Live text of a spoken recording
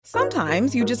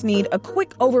Sometimes you just need a quick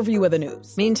overview of the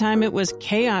news. Meantime, it was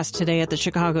chaos today at the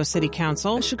Chicago City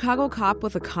Council. A Chicago cop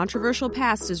with a controversial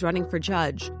past is running for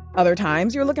judge. Other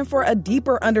times, you're looking for a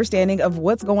deeper understanding of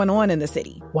what's going on in the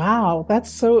city. Wow,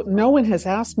 no one has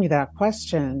asked me that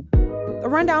question. The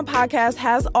Rundown podcast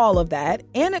has all of that,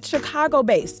 and it's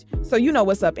Chicago-based, so you know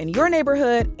what's up in your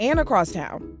neighborhood and across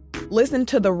town. Listen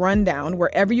to The Rundown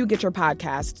wherever you get your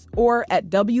podcasts or at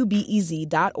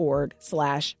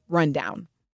wbez.org/rundown.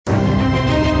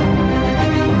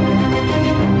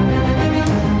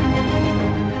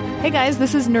 Hey guys,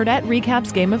 this is Nerdette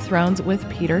Recaps Game of Thrones with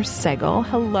Peter Sagal.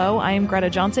 Hello, I am Greta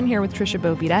Johnson here with Trisha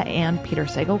Bobita and Peter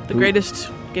Sagal. The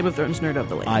greatest Game of Thrones nerd of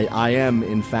the land. I am,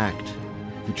 in fact,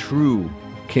 the true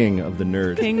king of the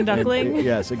nerd. King Duckling?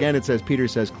 Yes, again it says Peter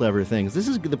says clever things.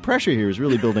 The pressure here is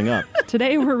really building up.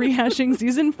 Today we're rehashing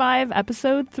Season 5,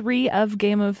 Episode 3 of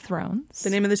Game of Thrones. The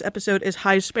name of this episode is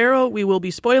High Sparrow. We will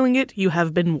be spoiling it. You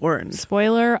have been warned.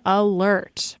 Spoiler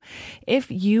alert. If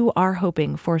you are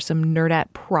hoping for some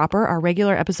Nerdette proper, our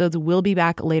regular episodes will be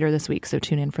back later this week, so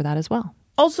tune in for that as well.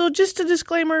 Also, just a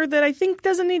disclaimer that I think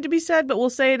doesn't need to be said, but we'll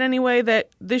say it anyway, that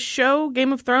this show,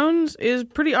 Game of Thrones, is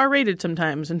pretty R-rated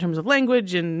sometimes in terms of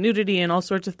language and nudity and all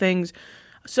sorts of things.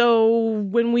 So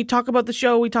when we talk about the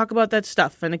show, we talk about that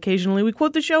stuff. And occasionally we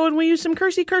quote the show and we use some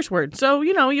cursey curse words. So,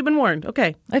 you've been warned.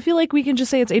 Okay. I feel like we can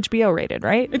just say it's HBO rated,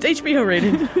 right? It's HBO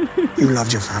rated. You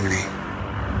loved your family.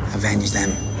 Avenge them.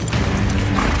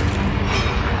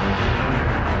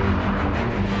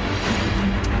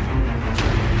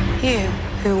 You,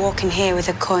 who walk in here with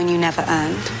a coin you never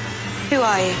earned. Who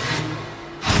are you?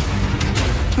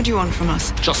 What do you want from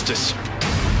us? Justice.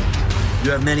 You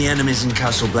have many enemies in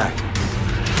Castle Black.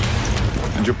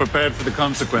 And you're prepared for the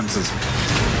consequences.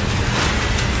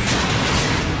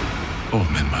 All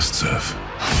men must serve.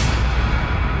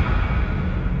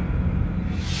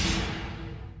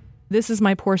 This is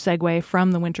my poor segue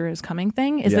from the Winter is Coming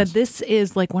thing, is that this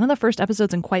is like one of the first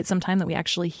episodes in quite some time that we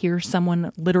actually hear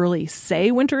someone literally say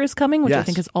winter is coming, which I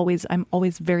think is I'm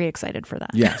always very excited for that.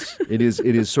 Yes, it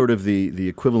is sort of the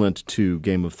equivalent to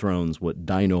Game of Thrones, what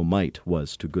dynamite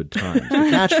was to Good Times. The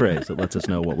catchphrase that lets us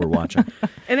know what we're watching.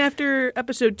 And after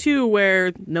episode 2,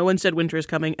 where no one said winter is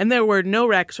coming, and there were no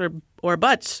Rex or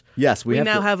butts. Yes, we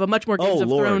now have a much more Games of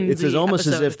Thrones. It's almost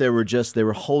as if they were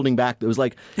holding back. It was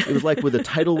like with a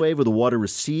tidal wave where the water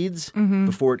recedes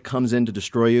before it comes in to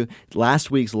destroy you.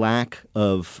 Last week's lack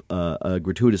of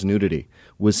gratuitous nudity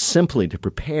was simply to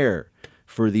prepare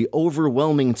for the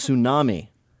overwhelming tsunami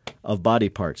of body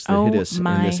parts that hit us in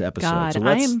this episode. God. So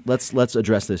let's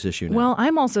address this issue now. Well,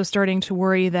 I'm also starting to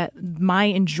worry that my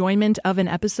enjoyment of an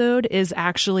episode is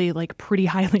actually like pretty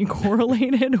highly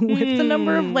correlated with the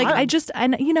number of I just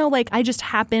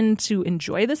happened to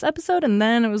enjoy this episode, and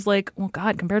then it was like, well,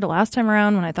 God, compared to last time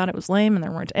around when I thought it was lame and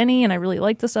there weren't any, and I really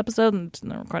liked this episode and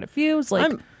there were quite a few. It's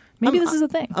like maybe this is a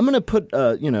thing. I'm going to put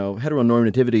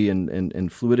heteronormativity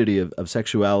and fluidity of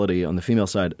sexuality on the female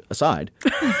side aside.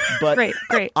 But great.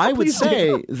 I would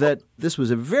say that this was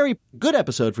a very good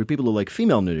episode for people who like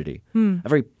female nudity. A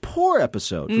very poor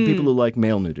episode for people who like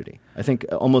male nudity. I think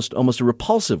almost a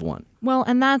repulsive one. Well,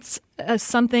 and that's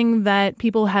something that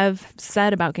people have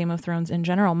said about Game of Thrones in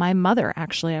general. My mother,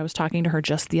 actually, I was talking to her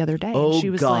just the other day. Oh, she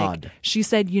was God. She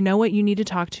said, you know what you need to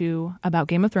talk to about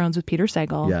Game of Thrones with Peter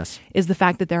Sagal? Yes. Is the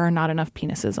fact that there are not enough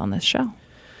penises on this show.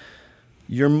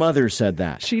 Your mother said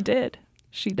that. She did.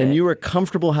 And you were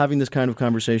comfortable having this kind of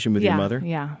conversation with your mother?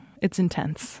 Yeah. It's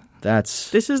intense.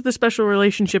 This is the special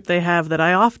relationship they have that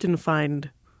I often find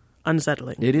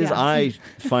unsettling. It is. Yeah. I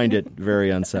find it very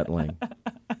unsettling.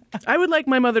 I would like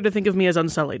my mother to think of me as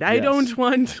unsullied. I don't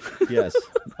want... Yes.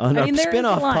 On our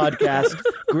spin-off podcast,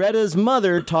 Greta's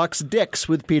Mother Talks Dicks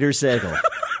with Peter Sagal.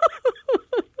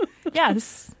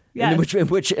 Yes. In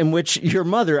which your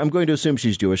mother, I'm going to assume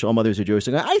she's Jewish, all mothers are Jewish,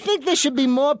 saying, I think there should be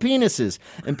more penises.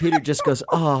 And Peter just goes,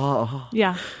 oh.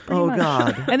 Yeah. Oh, much.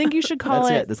 God. I think you should call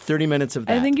That's it. That's 30 minutes of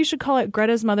that. I think you should call it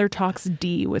Greta's Mother Talks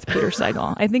D with Peter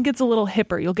Sagal. I think it's a little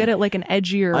hipper. You'll get it like an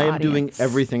edgier I am audience. doing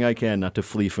everything I can not to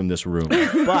flee from this room.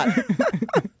 But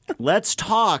let's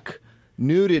talk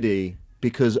nudity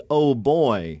because, oh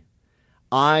boy,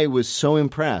 I was so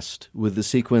impressed with the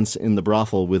sequence in the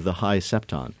brothel with the high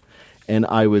septon. And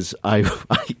I was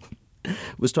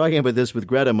talking about this with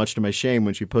Greta, much to my shame,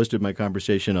 when she posted my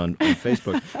conversation on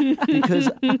Facebook. Because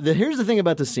here's the thing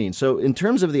about the scene. So in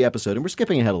terms of the episode, and we're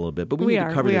skipping ahead a little bit, but we need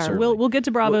to cover this early. We'll get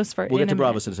to Bravos We'll get to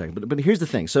Bravos in a second. But here's the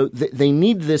thing. So they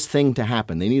need this thing to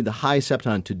happen. They need the high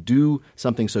septon to do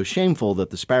something so shameful that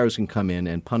the Sparrows can come in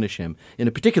and punish him in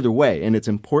a particular way. And it's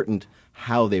important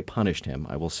how they punished him.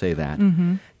 I will say that.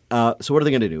 Mm-hmm. So what are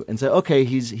they going to do? And say, okay,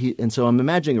 and so I'm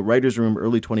imagining a writer's room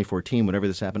early 2014, whenever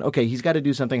this happened. Okay, he's got to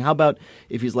do something. How about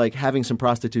if he's like having some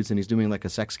prostitutes and he's doing like a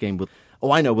sex game with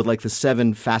like the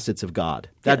 7 facets of God.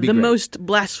 That'd be the great. most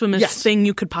blasphemous thing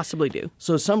you could possibly do.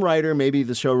 So some writer, maybe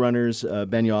the showrunners,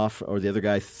 Benioff or the other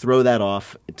guy, throw that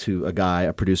off to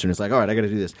a producer, and it's like, all right, I got to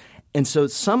do this. And so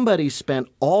somebody spent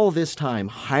all this time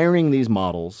hiring these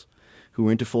models who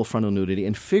were into full frontal nudity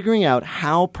and figuring out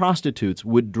how prostitutes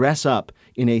would dress up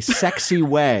in a sexy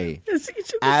way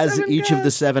as each of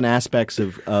the 7 aspects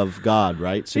of God,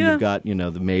 right? So you've got,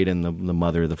 the maiden, the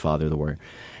mother, the father, the warrior.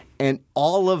 And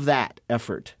all of that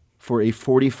effort for a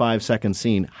 45-second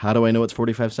scene. How do I know it's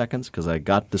 45 seconds? Because I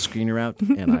got the screener out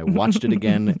and I watched it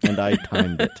again and I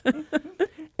timed it.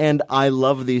 And I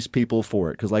love these people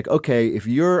for it. Because okay, if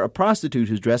you're a prostitute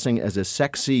who's dressing as a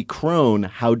sexy crone,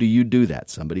 how do you do that?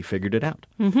 Somebody figured it out.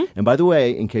 Mm-hmm. And by the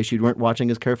way, in case you weren't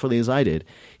watching as carefully as I did,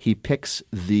 he picks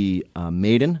the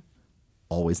maiden,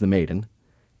 always the maiden,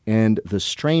 and the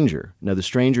stranger. Now, the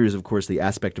stranger is, of course, the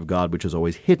aspect of God which is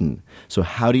always hidden. So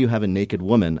how do you have a naked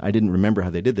woman? I didn't remember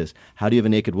how they did this. How do you have a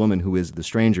naked woman who is the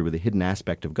stranger with a hidden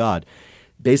aspect of God?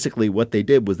 Basically, what they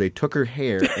did was they took her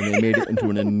hair and they made it into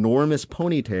an enormous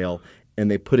ponytail and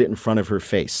they put it in front of her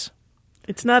face.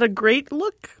 It's not a great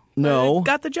look. No. It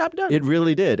got the job done. It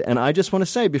really did. And I just want to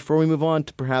say, before we move on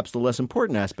to perhaps the less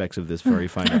important aspects of this very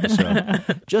fine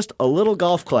episode, just a little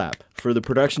golf clap for the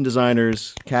production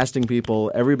designers, casting people,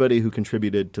 everybody who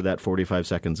contributed to that 45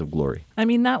 seconds of glory. I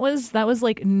mean, that was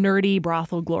like nerdy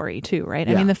brothel glory too, right?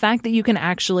 Yeah. I mean, the fact that you can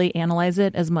actually analyze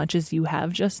it as much as you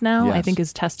have just now, Yes. I think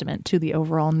is testament to the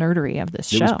overall nerdery of this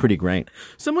show. It was pretty great.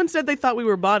 Someone said they thought we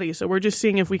were bawdy, so we're just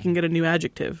seeing if we can get a new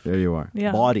adjective. There you are.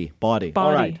 Yeah. Bawdy.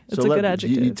 All right. It's a good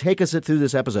adjective. You take us through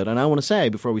this episode. And I want to say,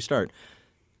 before we start,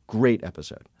 great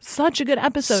episode. Such a good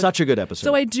episode. Such a good episode.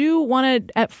 So I do want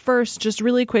to, at first, just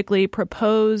really quickly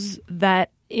propose that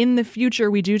in the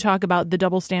future we do talk about the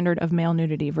double standard of male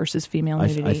nudity versus female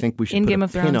nudity. I think we should in put Game a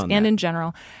of pin Thrones on that. and in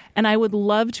general. And I would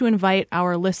love to invite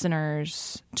our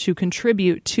listeners to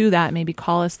contribute to that. Maybe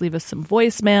call us, leave us some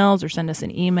voicemails, or send us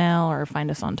an email, or find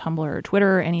us on Tumblr or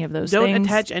Twitter, or any of those things. Don't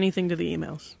attach anything to the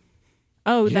emails.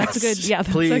 Oh, that's a good. Yeah,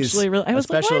 that's please. actually really. I was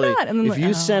Especially like, why not? And then if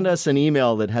you send us an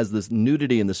email that has this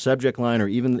nudity in the subject line or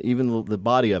even the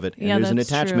body of it, and there's an that's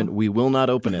attachment, true. we will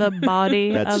not open it. The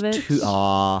body That's of it. too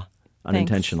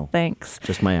unintentional. Thanks.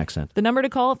 Just my accent. The number to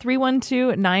call,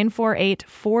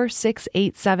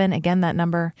 312-948-4687. Again, that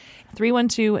number,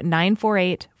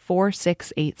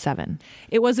 312-948-4687.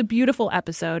 It was a beautiful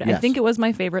episode. Yes. I think it was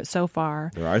my favorite so far.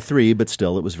 There are 3, but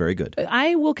still, it was very good.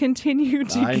 I will continue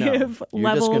to give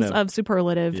levels of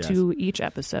superlative Yes. to each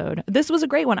episode. This was a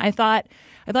great one. I thought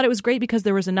it was great because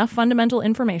there was enough fundamental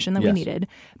information that we Yes. needed,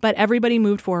 but everybody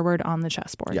moved forward on the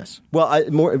chessboard. Yes. Well,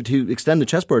 more to extend the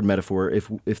chessboard metaphor,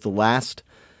 if the last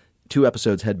 2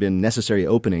 episodes had been necessary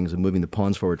openings of moving the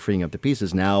pawns forward, freeing up the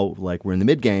pieces, now we're in the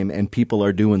mid game and people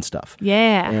are doing stuff.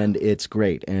 Yeah. And it's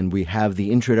great. And we have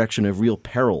the introduction of real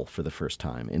peril for the first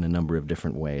time in a number of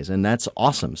different ways. And that's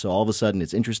awesome. So all of a sudden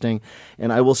it's interesting.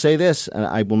 And I will say this, and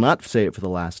I will not say it for the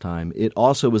last time, it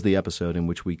also was the episode in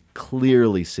which we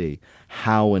clearly see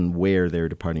how and where they're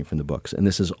departing from the books. And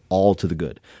this is all to the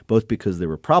good, both because there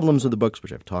were problems with the books,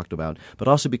 which I've talked about, but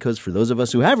also because for those of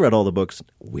us who have read all the books,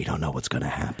 we don't know what's going to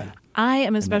happen. I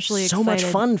am especially so excited.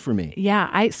 much fun for me. Yeah,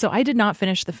 I did not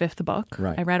finish the 5th book.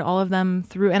 Right. I read all of them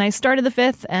through, and I started the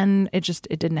 5th, and it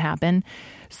didn't happen.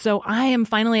 So I am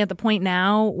finally at the point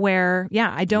now where,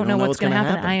 I don't know what's going to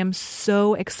happen. I am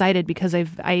so excited because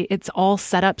it's all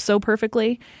set up so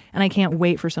perfectly, and I can't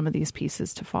wait for some of these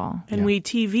pieces to fall. And we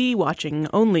TV watching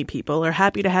only people are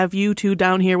happy to have you 2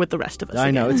 down here with the rest of us.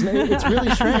 I know. It's really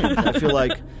strange.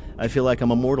 I feel like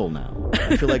I'm immortal now.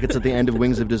 I feel like it's at the end of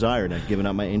Wings of Desire and I've given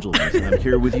up my angel wings and I'm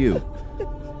here with you.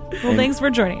 Well, thanks for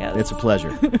joining us. It's a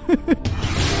pleasure.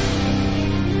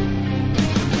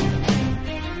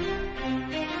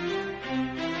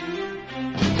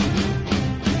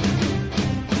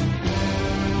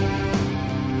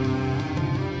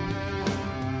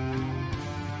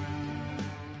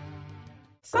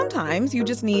 Sometimes you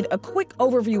just need a quick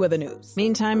overview of the news.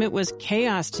 Meantime, it was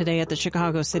chaos today at the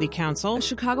Chicago City Council. A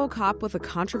Chicago cop with a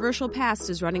controversial past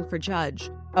is running for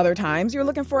judge. Other times you're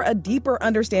looking for a deeper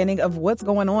understanding of what's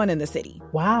going on in the city.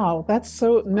 Wow,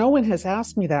 no one has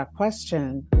asked me that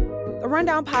question. The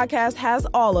Rundown podcast has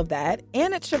all of that,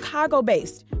 and it's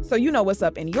Chicago-based, so you know what's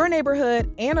up in your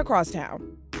neighborhood and across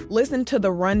town. Listen to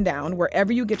The Rundown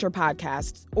wherever you get your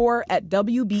podcasts or at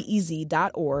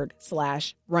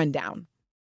wbez.org/rundown.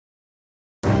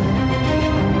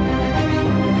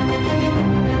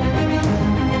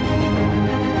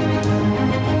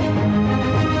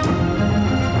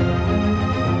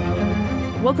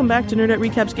 Welcome back to Nerdette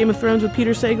Recaps Game of Thrones with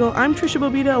Peter Sagal. I'm Trisha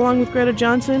Bobita along with Greta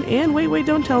Johnson, and Wait,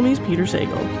 Don't Tell Me's Peter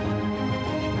Sagal.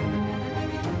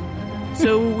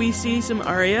 So we see some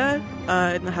Arya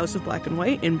in the House of Black and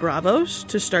White in Bravos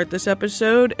to start this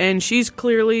episode, and she's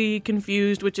clearly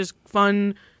confused, which is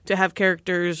fun to have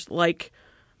characters like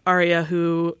Arya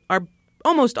who are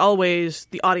almost always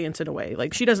the audience in a way.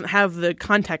 Like, she doesn't have the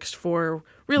context for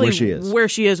really where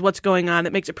she is, what's going on.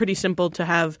 It makes it pretty simple to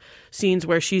have scenes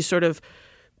where she's sort of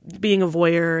being a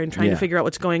voyeur and trying to figure out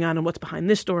what's going on and what's behind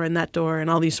this door and that door and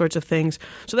all these sorts of things.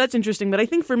 So that's interesting. But I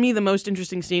think for me, the most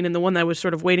interesting scene, and the one I was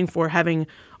sort of waiting for, having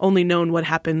only known what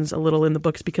happens a little in the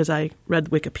books because I read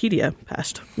Wikipedia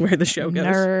past where the show goes,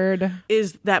 Nerd.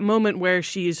 is that moment where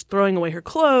she's throwing away her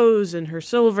clothes and her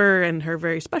silver and her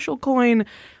very special coin,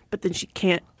 but then she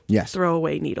can't throw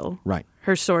away Needle. Right.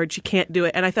 Her sword, she can't do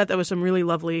it. And I thought that was some really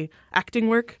lovely acting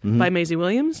work by Maisie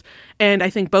Williams. And I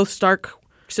think both Stark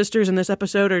sisters in this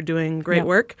episode are doing great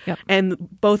work, and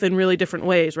both in really different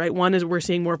ways, right? One is we're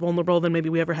seeing more vulnerable than maybe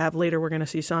we ever have. Later, we're going to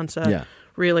see Sansa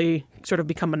really sort of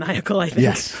become maniacal, I think.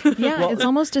 Yes. It's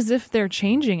almost as if they're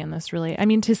changing in this, really. I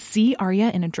mean, to see Arya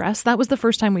in a dress, that was the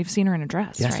first time we've seen her in a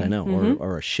dress, Yes, right? I know,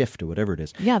 or a shift or whatever it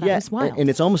is. Yeah, that was wild. And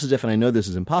it's almost as if, and I know this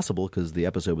is impossible because the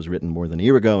episode was written more than a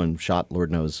year ago and shot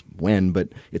Lord knows when, but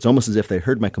it's almost as if they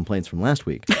heard my complaints from last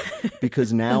week.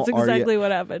 Because now That's exactly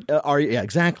what happened. Arya,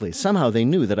 exactly. Somehow they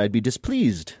knew that I'd be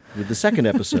displeased with the second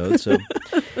episode. So,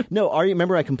 no, Arya,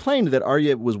 remember I complained that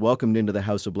Arya was welcomed into the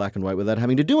House of Black and White without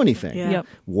having to do anything. Yeah. Yep.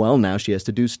 Well, now she has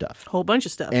to do stuff. Whole bunch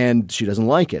of stuff. And she doesn't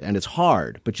like it, and it's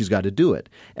hard, but she's got to do it.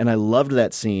 And I loved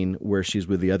that scene where she's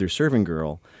with the other serving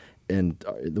girl, and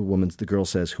the girl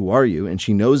says, "Who are you?" And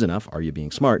she knows enough, Arya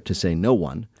being smart, to say no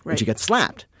one. Right. And she gets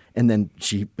slapped. And then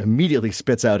she immediately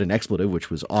spits out an expletive, which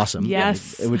was awesome.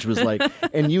 Yes. Which was like,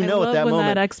 and you know I love at that when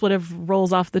moment, that expletive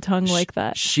rolls off the tongue like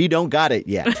that. she don't got it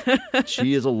yet.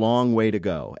 She is a long way to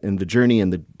go. And the journey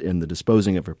and the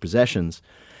disposing of her possessions.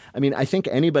 I mean, I think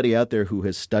anybody out there who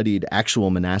has studied actual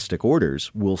monastic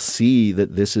orders will see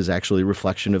that this is actually a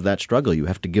reflection of that struggle. You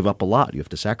have to give up a lot. You have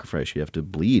to sacrifice. You have to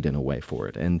bleed in a way for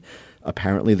it. And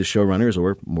apparently the showrunners,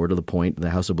 or more to the point,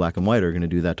 the House of Black and White, are going to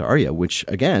do that to Arya, which,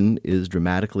 again, is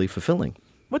dramatically fulfilling.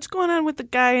 What's going on with the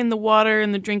guy in the water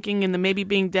and the drinking and the maybe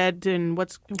being dead and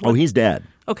Oh, he's dead.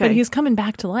 Okay. But he's coming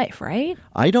back to life, right?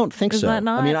 I don't think Is so. that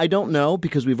not? I mean, I don't know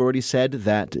because we've already said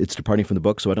that it's departing from the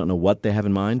book, so I don't know what they have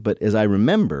in mind. But as I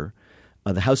remember,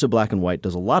 the House of Black and White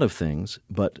does a lot of things.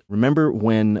 But remember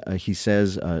when he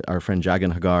says, our friend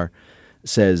Jagan Hagar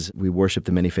says, we worship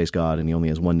the many-faced God and he only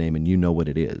has one name and you know what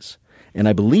it is. And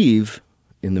I believe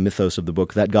in the mythos of the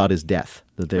book that God is death,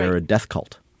 that they are a death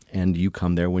cult. And you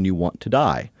come there when you want to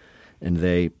die. And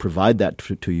they provide that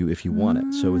to you if you want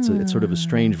it. So it's sort of a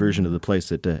strange version of the place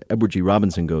that Edward G.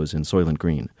 Robinson goes in Soylent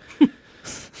Green.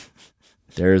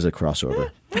 There is a crossover.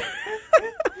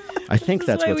 I think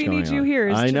that's what's going on. This is why we need you here.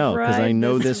 I know, because I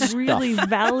know this really stuff.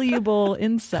 Valuable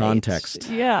insight. Context.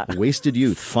 Yeah. Wasted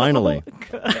youth, finally.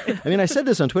 I mean, I said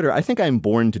this on Twitter. I think I'm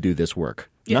born to do this work.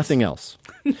 Yes. Nothing else.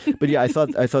 But yeah, I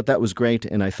thought that was great,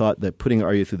 and I thought that putting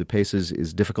Arya through the paces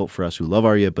is difficult for us who love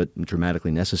Arya, but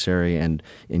dramatically necessary and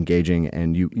engaging.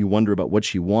 And you wonder about what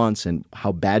she wants and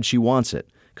how bad she wants it.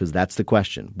 Because that's the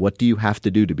question. What do you have to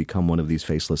do to become one of these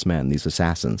faceless men, these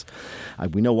assassins?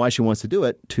 We know why she wants to do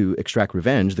it, to extract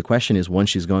revenge. The question is, once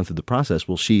she's gone through the process,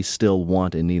 will she still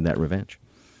want and need that revenge?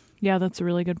 Yeah, that's a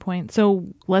really good point. So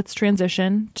let's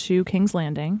transition to King's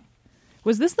Landing.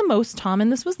 Was this the most Tommen?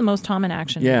 This was the most Tommen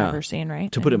action I've ever seen,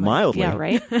 right? To put it mildly. Yeah,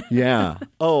 right? Yeah.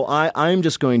 Oh, I'm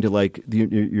just going to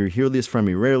you hear this from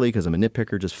me rarely because I'm a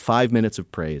nitpicker, just 5 minutes of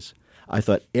praise. I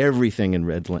thought everything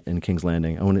in King's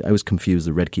Landing, I was confused,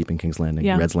 the Red Keep in King's Landing,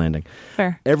 Red's Landing.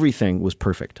 Fair. Everything was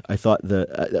perfect. I thought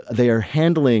they are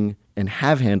handling and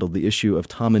have handled the issue of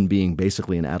Tommen being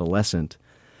basically an adolescent,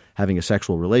 having a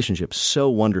sexual relationship so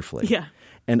wonderfully. Yeah.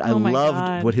 And I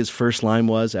loved what his first line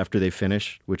was after they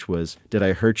finished, which was, "Did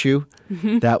I hurt you?"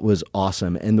 Mm-hmm. That was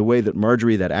awesome. And the way that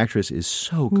Marjorie, that actress, is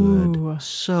so good. Ooh.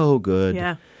 So good.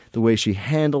 Yeah. The way she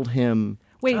handled him.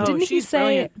 Wait, didn't he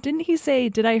say,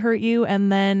 "Did I hurt you?"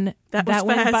 And then that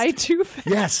went by too fast?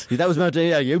 Yes, that was about to.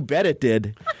 Yeah, you bet it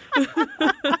did.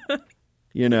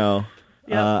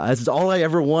 That's all I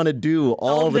ever want to do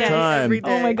all the time. Every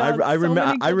day. Oh my God!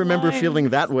 I remember feeling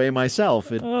that way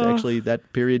myself. Actually,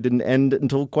 that period didn't end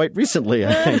until quite recently,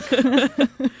 I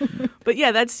think. But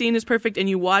yeah, that scene is perfect, and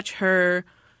you watch her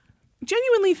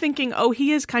genuinely thinking, "Oh,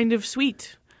 he is kind of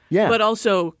sweet." Yeah. But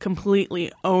also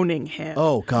completely owning him.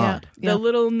 Oh, God. The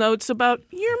little notes about,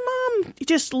 your mom mom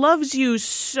just loves you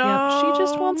so She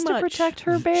just wants to much. protect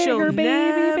her, She'll her baby.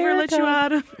 never let you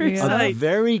out of her A sight.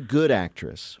 very good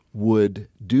actress would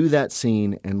do that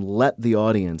scene and let the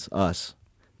audience, us,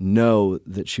 know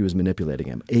that she was manipulating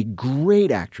him. A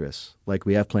great actress, like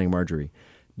we have playing Marjorie,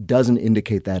 doesn't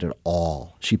indicate that at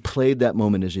all. She played that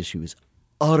moment as if she was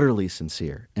utterly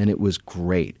sincere, and it was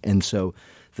great. And so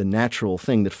the natural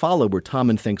thing that followed, where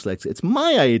Tommen thinks like it's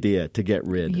my idea to get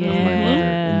rid of my mother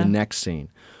in the next scene,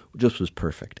 just was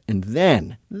perfect. And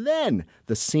then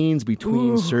the scenes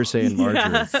between Cersei and Marjorie,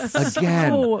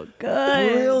 again, so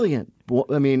good. Brilliant. Well,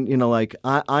 I mean,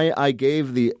 I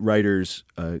gave the writers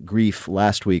grief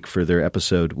last week for their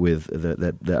episode with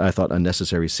that I thought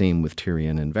unnecessary scene with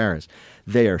Tyrion and Varys.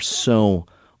 They are so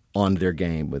on their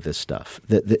game with this stuff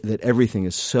that everything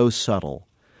is so subtle.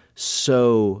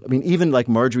 So, I mean, even like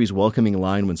Marjorie's welcoming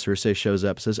line when Cersei shows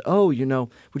up says, "Oh,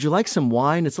 would you like some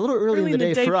wine? It's a little early in the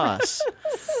day for us.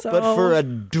 But for a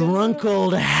drunk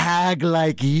old hag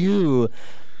like you,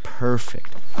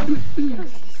 perfect."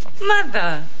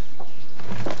 Mother!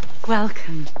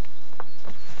 Welcome.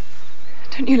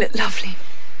 Don't you look lovely?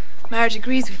 Marriage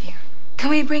agrees with you. Can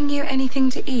we bring you anything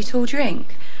to eat or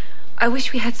drink? I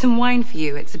wish we had some wine for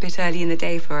you. It's a bit early in the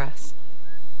day for us.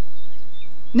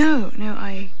 No,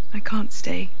 I can't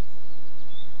stay.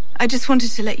 I just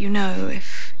wanted to let you know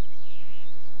if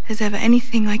there's ever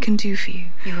anything I can do for you.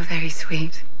 You were very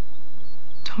sweet.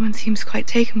 Tommen seems quite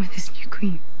taken with his new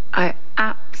queen. I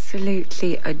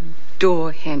absolutely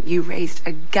adore him. You raised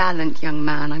a gallant young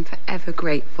man. I'm forever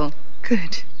grateful.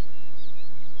 Good.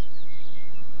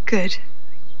 Good.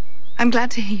 I'm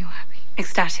glad to hear you're happy.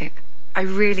 Ecstatic. I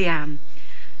really am.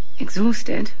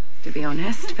 Exhausted, to be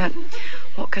honest, but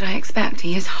what could I expect?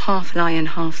 He is half lion,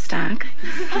 half stag.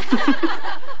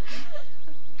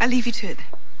 I'll leave you to it.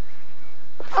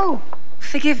 Oh,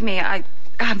 forgive me. I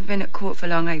haven't been at court for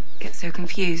long. I get so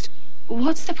confused.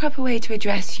 What's the proper way to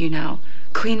address you now?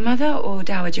 Queen Mother or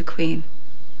Dowager Queen?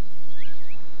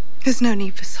 There's no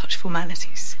need for such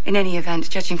formalities. In any event,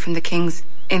 judging from the King's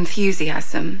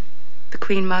enthusiasm, the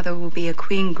Queen Mother will be a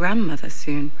Queen Grandmother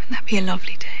soon. Wouldn't that be a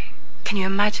lovely day? Can you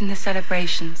imagine the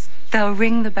celebrations? They'll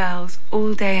ring the bells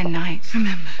all day and night.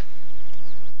 Remember,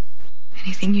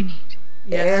 anything you need.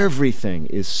 Yeah. Everything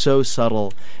is so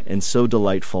subtle and so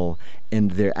delightful,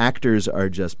 and their actors are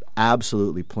just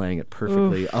absolutely playing it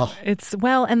perfectly.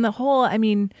 And the whole, I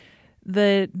mean,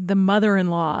 the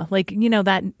mother-in-law, like,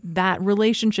 that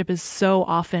relationship is so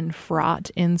often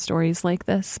fraught in stories like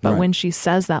this. But when she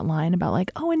says that line about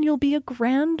like, oh, and you'll be a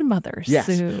grandmother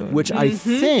soon. Which I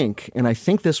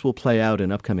think this will play out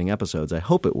in upcoming episodes, I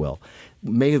hope it will,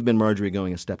 may have been Marjorie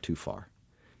going a step too far.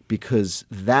 Because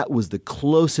that was the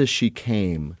closest she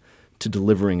came to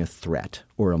delivering a threat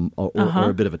or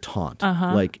a bit of a taunt.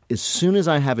 Like, as soon as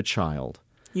I have a child,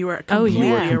 you are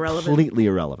completely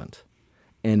irrelevant.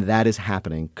 And that is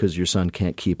happening because your son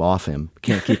can't keep off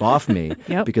me,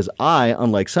 because I,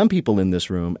 unlike some people in this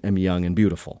room, am young and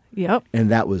beautiful. Yep.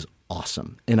 And that was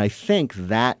awesome. And I think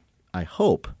that, I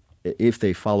hope, if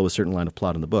they follow a certain line of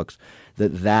plot in the books,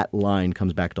 that line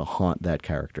comes back to haunt that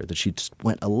character, that she just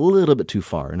went a little bit too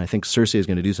far. And I think Cersei is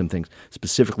going to do some things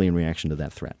specifically in reaction to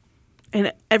that threat.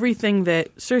 And everything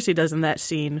that Cersei does in that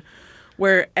scene,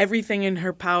 where everything in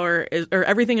her power or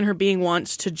everything in her being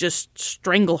wants to just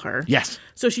strangle her. Yes.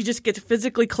 So she just gets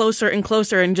physically closer and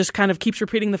closer and just kind of keeps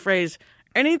repeating the phrase,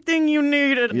 anything you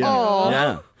need at all.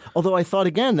 Yeah. Although I thought,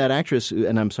 again, that actress,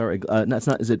 and I'm sorry, Lena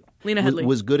Headey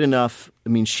was good enough. I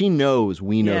mean, she knows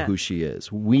we know who she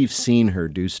is. We've seen her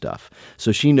do stuff.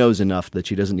 So she knows enough that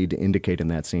she doesn't need to indicate in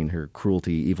that scene her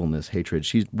cruelty, evilness, hatred.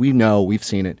 We've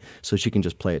seen it, so she can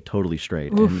just play it totally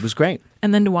straight. Oof. And it was great.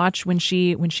 And then to watch when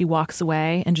she walks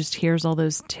away and just hears all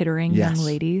those tittering young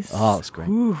ladies. Oh, it's great.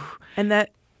 Oof. And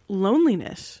that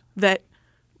loneliness that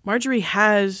Marjorie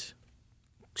has,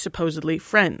 supposedly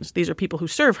friends. These are people who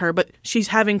serve her, but she's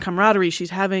having camaraderie.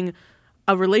 She's having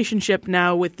a relationship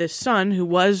now with this son who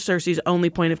was Cersei's only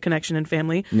point of connection and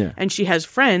family. Yeah. And she has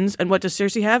friends. And what does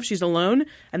Cersei have? She's alone,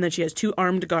 and then she has 2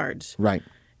 armed guards. Right.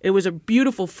 It was a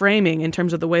beautiful framing in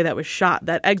terms of the way that was shot.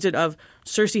 That exit of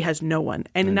Cersei has no one.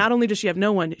 And not only does she have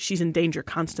no one, she's in danger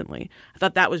constantly. I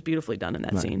thought that was beautifully done in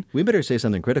that scene. We better say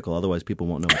something critical, otherwise people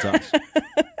won't know it's us.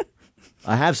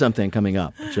 I have something coming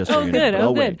up. Just so you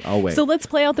know. Good. I'll wait. So let's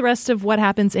play out the rest of what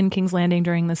happens in King's Landing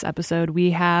during this episode. We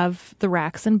have the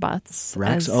racks and butts.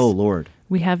 Oh, Lord.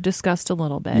 We have discussed a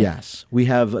little bit. Yes. We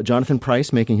have Jonathan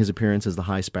Pryce making his appearance as the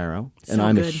High Sparrow. And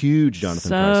I'm a huge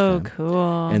Jonathan Pryce fan. So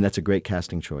cool. And that's a great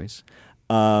casting choice.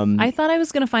 I thought I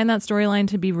was going to find that storyline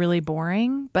to be really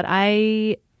boring, but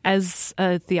I, as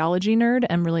a theology nerd,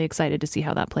 am really excited to see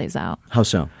how that plays out. How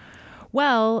so?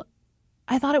 Well,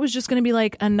 I thought it was just going to be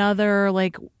like another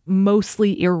like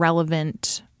mostly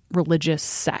irrelevant religious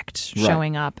sect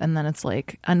showing up, and then it's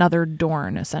like another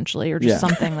Dorn essentially, or just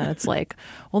something that it's like,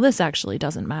 well, this actually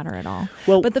doesn't matter at all.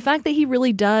 Well, but the fact that he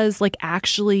really does like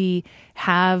actually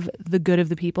have the good of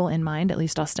the people in mind, at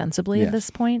least ostensibly at this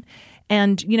point,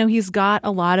 and you know, he's got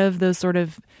a lot of those sort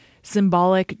of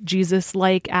symbolic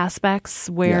Jesus-like aspects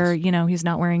where, you know, he's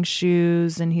not wearing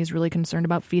shoes and he's really concerned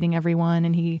about feeding everyone,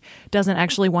 and he doesn't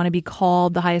actually want to be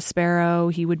called the High Sparrow.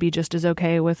 He would be just as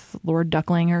okay with Lord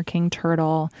Duckling or King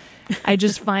Turtle. I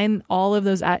just find all of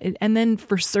those, and then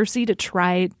for Cersei to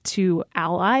try to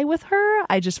ally with her,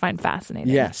 I just find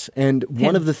fascinating. Yes, and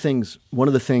one of the things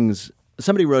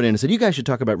somebody wrote in and said, you guys should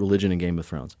talk about religion in Game of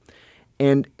Thrones.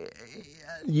 And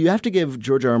you have to give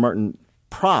George R. R. Martin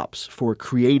props for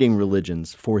creating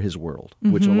religions for his world,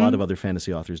 which a lot of other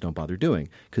fantasy authors don't bother doing,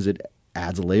 because it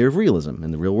adds a layer of realism.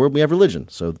 In the real world, we have religion.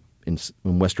 So in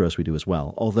Westeros, we do as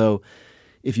well. Although,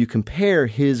 if you compare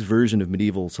his version of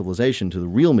medieval civilization to the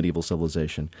real medieval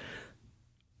civilization,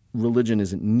 religion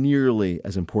isn't nearly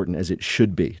as important as it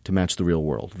should be to match the real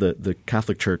world. The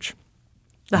Catholic Church...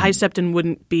 The High Septon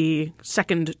wouldn't be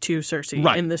second to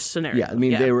Cersei in this scenario. Yeah, I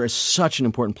mean, they were such an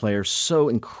important player, so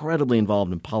incredibly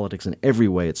involved in politics in every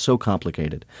way. It's so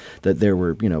complicated that there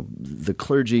were, you know, the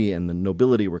clergy and the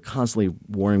nobility were constantly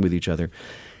warring with each other.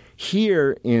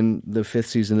 Here in the 5th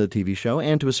season of the TV show,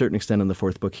 and to a certain extent in the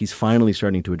 4th book, he's finally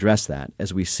starting to address that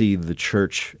as we see the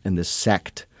church and this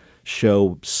sect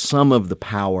show some of the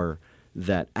power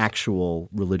that actual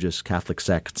religious Catholic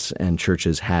sects and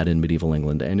churches had in medieval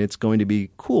England. And it's going to be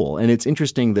cool. And it's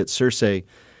interesting that Cersei,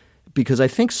 because I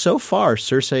think so far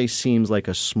Cersei seems like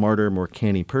a smarter, more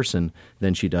canny person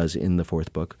than she does in the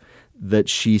 4th book, that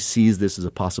she sees this as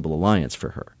a possible alliance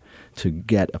for her to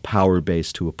get a power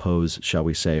base to oppose, shall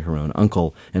we say, her own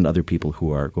uncle and other people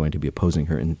who are going to be opposing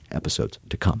her in episodes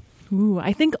to come. Ooh,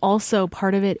 I think also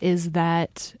part of it is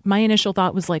that my initial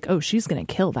thought was like, oh, she's going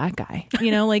to kill that guy.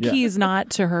 You know, like he's not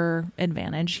to her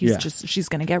advantage. He's just, she's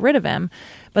going to get rid of him.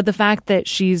 But the fact that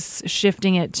she's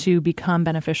shifting it to become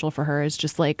beneficial for her is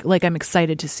just like I'm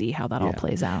excited to see how that all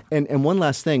plays out. And one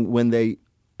last thing, when they,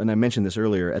 and I mentioned this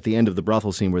earlier, at the end of the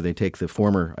brothel scene where they take the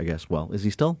former, I guess, well, is he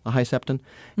still a High Septon?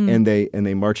 And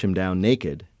they march him down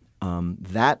naked.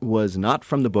 That was not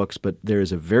from the books, but there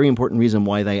is a very important reason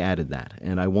why they added that.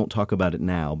 And I won't talk about it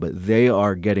now, but they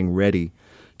are getting ready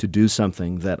to do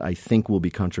something that I think will be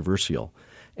controversial.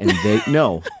 And they you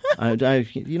know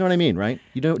what I mean, right?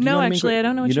 You don't. No, actually, I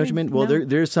don't know what you mean. Well,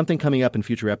 there's something coming up in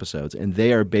future episodes, and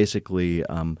they are basically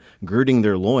girding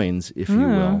their loins, if you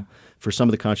will, for some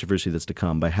of the controversy that's to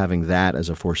come by having that as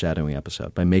a foreshadowing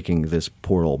episode, by making this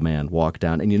poor old man walk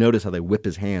down. And you notice how they whip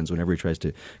his hands whenever he tries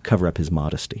to cover up his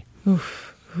modesty.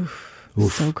 Oof.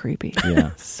 So creepy.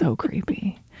 Yeah. So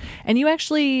creepy. And you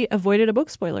actually avoided a book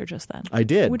spoiler just then. I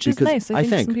did. Which is nice. I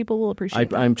think some people will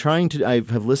appreciate it. I'm trying to, I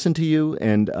have listened to you,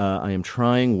 and I am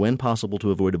trying, when possible,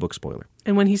 to avoid a book spoiler.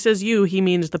 And when he says you, he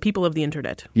means the people of the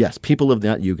internet. Yes, people of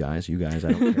not you guys. You guys,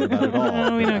 I don't care about at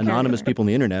all. Anonymous people on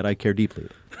the internet, I care deeply.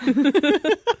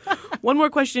 One more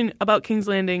question about King's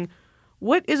Landing.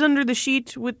 What is under the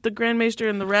sheet with the Grand Maester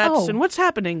and the rats, and what's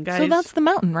happening, guys? So that's the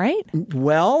mountain, right?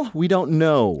 Well, we don't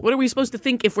know. What are we supposed to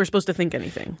think if we're supposed to think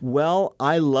anything? Well,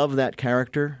 I love that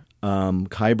character,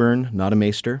 Qyburn, not a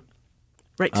maester.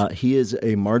 Right. He is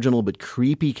a marginal but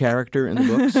creepy character in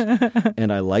the books,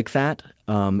 and I like that.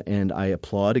 And I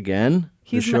applaud, again,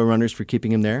 the showrunners for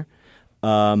keeping him there.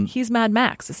 He's Mad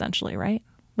Max, essentially, right?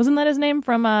 Wasn't that his name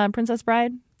from Princess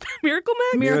Bride? Miracle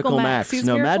Max? Miracle Max.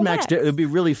 No, Mad Max. It would be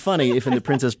really funny if in The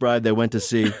Princess Bride they went to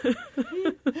see, do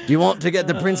you want to get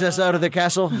the princess out of the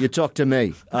castle? You talk to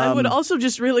me. I would also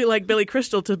just really like Billy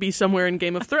Crystal to be somewhere in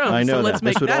Game of Thrones. I know so that. Let's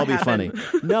make this would that all be happen.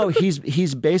 funny. No,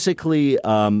 he's basically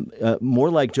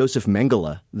more like Joseph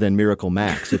Mengele than Miracle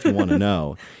Max, if you want to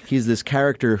know. He's this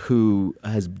character who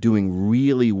is doing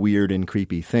really weird and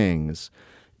creepy things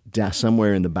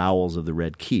somewhere in the bowels of the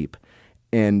Red Keep.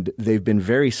 And they've been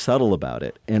very subtle about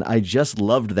it. And I just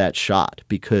loved that shot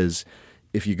because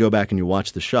if you go back and you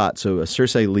watch the shot, so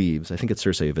Cersei leaves. I think it's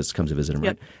Cersei comes to visit him,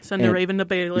 right? Send a raven to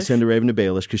Baelish. Send a raven to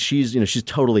Baelish because she's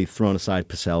totally thrown aside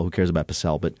Pycelle. Who cares about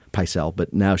Pycelle?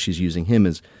 But now she's using him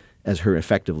as her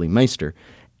effectively maester.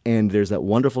 And there's that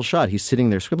wonderful shot. He's sitting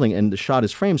there scribbling, and the shot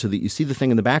is framed so that you see the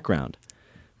thing in the background.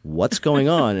 What's going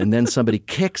on? And then somebody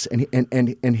kicks,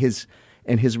 and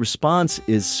his response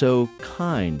is so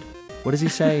kind. What does he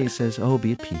say? He says, "Oh,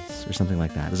 be at peace," or something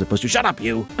like that, as opposed to "Shut up,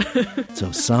 you."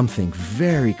 So something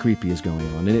very creepy is going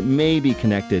on, and it may be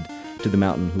connected to the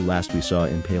mountain who last we saw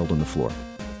impaled on the floor.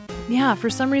 Yeah, for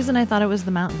some reason I thought it was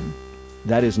the mountain.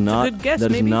 That is not a good guess,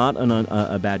 that is maybe. not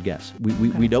a bad guess.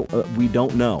 We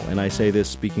don't know, and I say this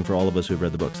speaking for all of us who have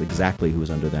read the books, exactly who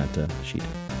was under that sheet.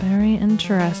 Very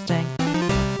interesting.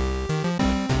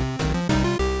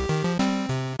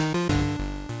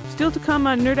 Still to come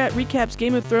on Nerdette Recaps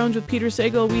Game of Thrones with Peter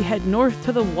Sagal, we head north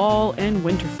to the Wall and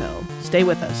Winterfell. Stay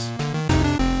with us.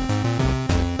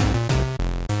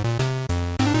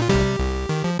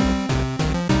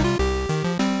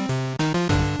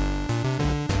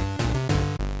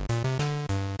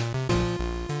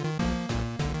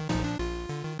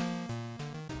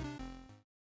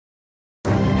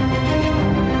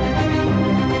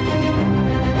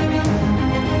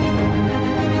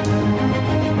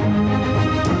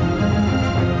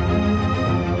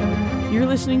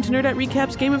 Listening to Nerdette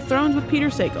Recaps Game of Thrones with Peter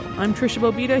Sagal. I'm Trisha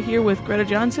Bobita here with Greta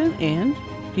Johnson and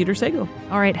Peter Sagal.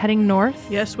 All right, heading north.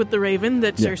 Yes, with the raven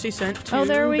that Cersei sent to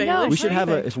there we go. Baelish. We should have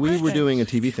if we were doing a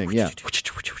TV thing,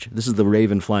 this is the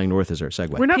raven flying north as our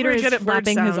segue. We're not Peter very good is at bird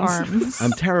flapping his sounds. arms.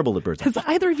 I'm terrible at bird sounds. Has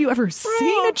either of you ever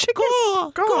seen a chicken?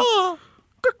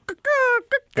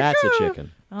 That's a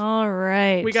chicken. All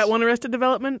right. We got one Arrested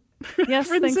Development. Yes,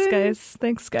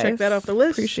 thanks, guys. Check that off the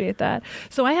list. Appreciate that.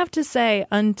 So I have to say,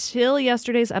 until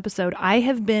yesterday's episode, I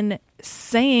have been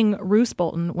saying Roose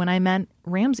Bolton when I meant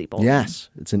Ramsay Bolton. Yes,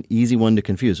 it's an easy one to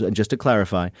confuse. And just to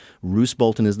clarify, Roose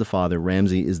Bolton is the father.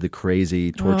 Ramsay is the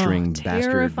crazy, torturing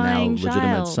bastard, now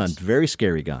legitimate son. Very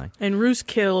scary guy. And Roose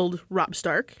killed Robb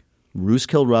Stark. Roose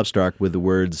killed Robb Stark with the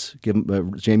words,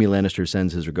 Jaime Lannister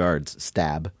sends his regards,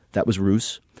 stab. That was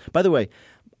Roose. By the way,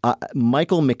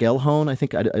 Michael McElhone, I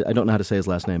think, I don't know how to say his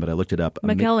last name, but I looked it up.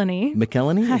 McElhenney.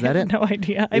 McElhenney? Is that I it? have no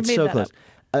idea. I It's made so that close.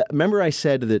 up. Remember I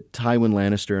said that Tywin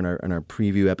Lannister in our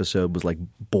preview episode was like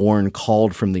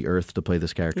called from the earth to play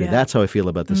this character? Yeah. That's how I feel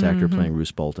about this actor playing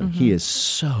Roose Bolton. He is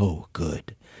so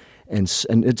good. And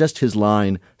just his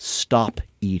line, "Stop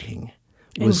eating,"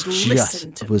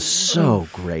 was so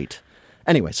great.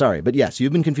 Anyway, sorry, but yes,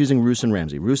 you've been confusing Roose and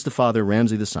Ramsay. Roose the father,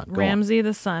 Ramsay the son. Go Ramsay on.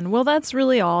 the son. Well, that's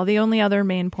really all. The only other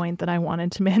main point that I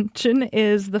wanted to mention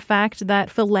is the fact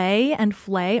that fillet and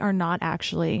flay are not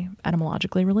actually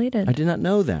etymologically related. I did not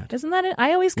know that. Isn't that it?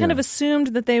 I always kind of assumed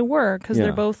that they were because Yeah.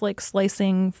 they're both like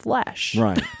slicing flesh.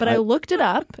 Right. But I looked it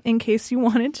up in case you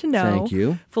wanted to know. Thank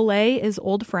you. Fillet is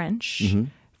Old French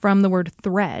from the word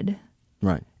thread,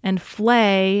 Right. and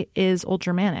flay is Old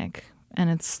Germanic. And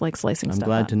it's like slicing I'm stuff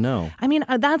glad up. to know. I mean,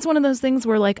 that's one of those things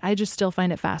where like I just still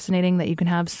find it fascinating that you can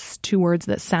have two words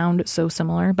that sound so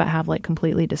similar but have like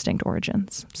completely distinct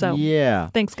origins. So yeah.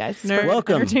 Thanks, guys, for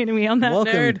Welcome. entertaining me on that.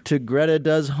 Welcome Nerd. to Greta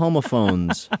Does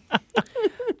Homophones.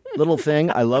 Little thing,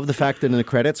 I love the fact that in the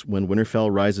credits, when Winterfell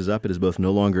rises up, it is both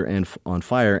no longer on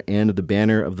fire, and the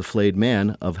banner of the flayed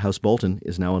man of House Bolton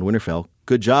is now on Winterfell.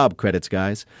 Good job, credits,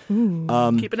 guys.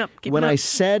 Keep it up. When I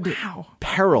said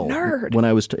peril, Nerd. when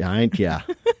I was, yeah.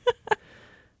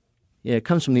 Yeah, it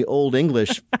comes from the Old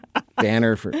English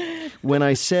banner. When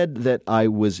I said that I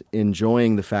was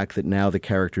enjoying the fact that now the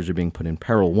characters are being put in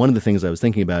peril, one of the things I was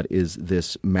thinking about is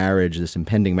this marriage, this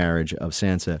impending marriage of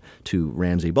Sansa to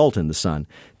Ramsay Bolton, the son,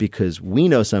 because we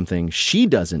know something she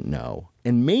doesn't know,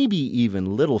 and maybe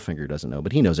even Littlefinger doesn't know,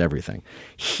 but he knows everything.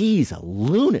 He's a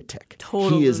lunatic.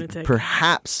 Total he is lunatic.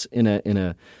 Perhaps in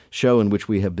a show in which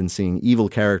we have been seeing evil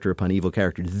character upon evil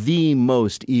character, the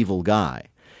most evil guy.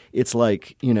 It's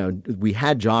like, we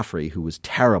had Joffrey, who was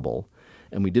terrible,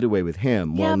 and we did away with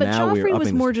him. Yeah, well, but now we're Joffrey was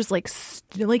upping more just like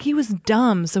he was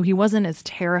dumb, so he wasn't as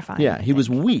terrifying. Yeah, he was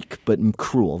weak but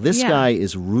cruel. This Yeah. guy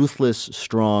is ruthless,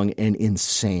 strong, and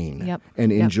insane. Yep.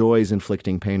 And Yep. enjoys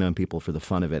inflicting pain on people for the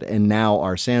fun of it. And now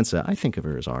our Sansa, I think of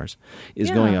her as ours, is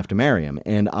Yeah. going off to marry him.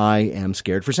 And I am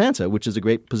scared for Sansa, which is a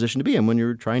great position to be in when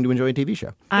you're trying to enjoy a TV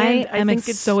show. I I am think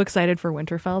it's- so excited for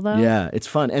Winterfell, though. Yeah, it's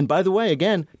fun. And by the way,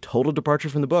 again, total departure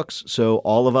from the books. So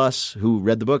all of us who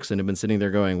read the books and have been sitting there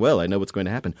going, well, I know what's going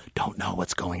to happen, don't know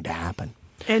what's going to happen.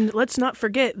 And let's not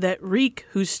forget that Reek,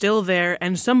 who's still there,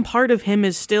 and some part of him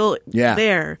is still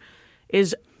there,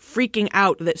 is freaking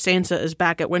out that Sansa is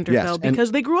back at Winterfell Yes, and-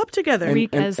 because they grew up together.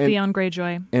 Reek as Theon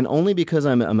Greyjoy. And only because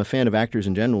I'm a fan of actors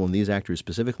in general and these actors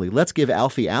specifically, let's give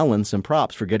Alfie Allen some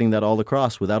props for getting that all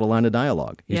across without a line of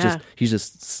dialogue. He's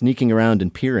just sneaking around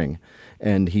and peering,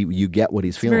 and you get what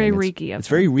he's feeling. Very Reeky of It's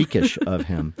very Reekish of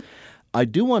him. I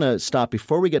do want to stop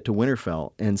before we get to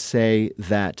Winterfell and say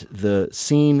that the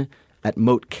scene at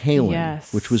Moat Cailin,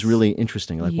 Yes. which was really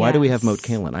interesting. Like, why do we have Yes. Moat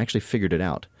Cailin? I actually figured it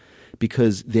out.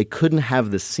 because they couldn't have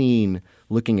the scene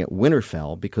looking at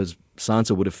Winterfell because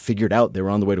Sansa would have figured out they were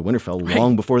on the way to Winterfell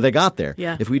long before they got there.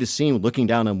 Yeah. If we'd have seen looking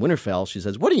down on Winterfell, she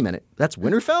says, "What do you mean? That's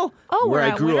Winterfell? Oh, where we're I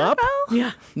at grew up?" Winterfell?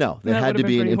 Yeah. No, there That had to would've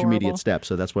be been an pretty intermediate horrible. step.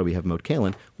 So that's why we have Moat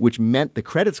Cailin, which meant the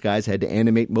credits guys had to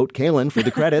animate Moat Cailin for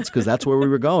the credits because that's where we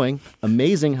were going.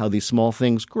 Amazing how these small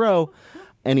things grow.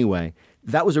 Anyway,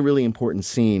 that was a really important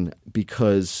scene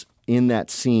because in that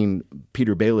scene,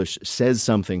 Peter Baelish says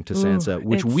something to Sansa,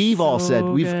 which it's we've all said.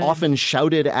 so We've good. often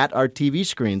shouted at our TV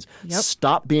screens,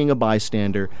 stop being a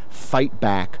bystander, fight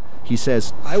back. He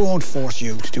says, I won't force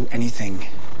you to do anything.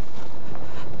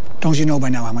 Don't you know by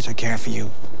now how much I care for you?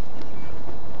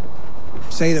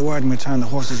 Say the word and we'll turn the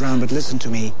horses round, but listen to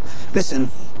me.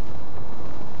 Listen.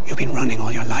 You've been running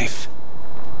all your life.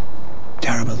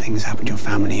 Terrible things happen to your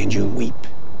family and you weep.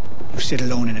 You sit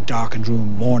alone in a darkened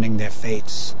room mourning their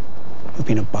fates. You've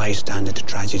been a bystander to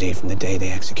tragedy from the day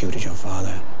they executed your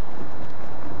father.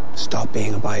 Stop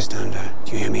being a bystander.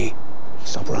 Do you hear me?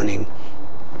 Stop running.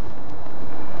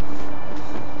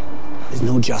 There's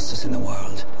no justice in the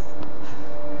world.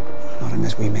 Not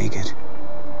unless we make it.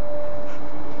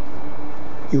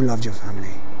 You loved your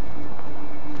family.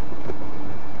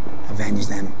 Avenge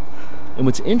them. and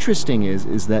what's interesting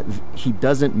is that he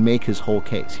doesn't make his whole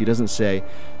case. He doesn't say,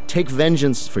 take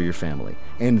vengeance for your family,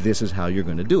 and this is how you're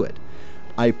going to do it.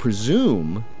 I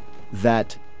presume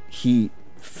that he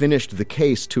finished the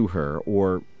case to her,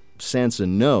 or Sansa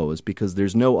knows, because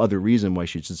there's no other reason why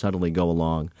she should suddenly go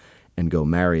along and go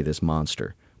marry this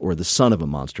monster, or the son of a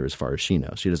monster as far as she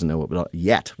knows. She doesn't know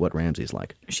yet what Ramsay's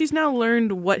like. She's now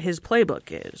learned what his playbook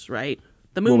is, right?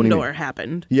 The Well, what moon do you door mean?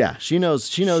 happened. Yeah, she knows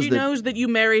She knows that you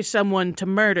marry someone to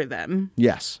murder them.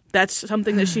 Yes. That's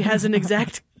something that she has an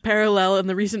exact parallel in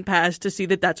the recent past to see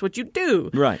that that's what you do.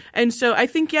 Right. And so I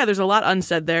think, yeah, there's a lot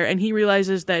unsaid there. And he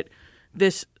realizes that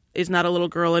this is not a little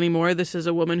girl anymore. This is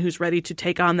a woman who's ready to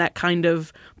take on that kind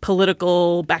of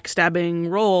political backstabbing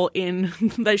role in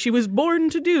that she was born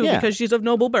to do because she's of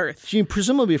noble birth. She,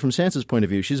 presumably from Sansa's point of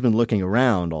view, she's been looking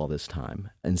around all this time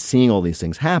and seeing all these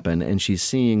things happen, and she's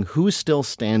seeing who's still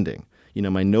standing. You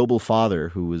know, my noble father,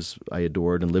 who I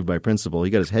adored and lived by principle,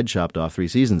 he got his head chopped off 3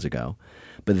 seasons ago.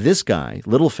 But this guy,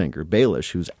 Littlefinger,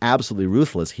 Baelish, who's absolutely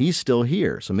ruthless, he's still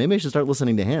here. So maybe I should start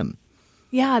listening to him.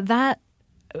 Yeah, that,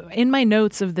 in my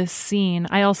notes of this scene,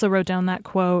 I also wrote down that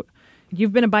quote,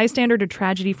 "You've been a bystander to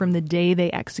tragedy from the day they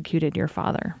executed your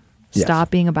father. Yes. Stop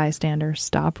being a bystander.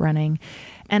 Stop running."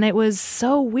 And it was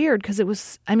so weird because it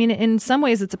was, I mean, in some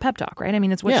ways it's a pep talk, right? I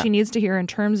mean, it's what she needs to hear in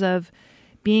terms of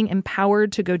being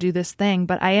empowered to go do this thing.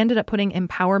 But I ended up putting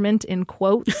empowerment in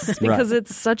quotes because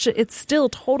it's still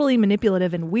totally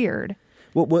manipulative and weird.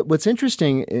 What's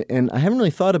interesting, and I haven't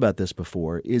really thought about this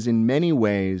before, is in many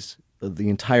ways the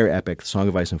entire epic, Song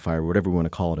of Ice and Fire, whatever we want to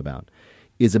call it about,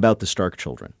 is about the Stark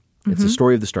children. It's the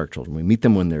story of the Stark children. We meet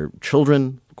them when they're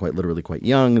children, quite literally quite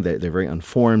young. They're very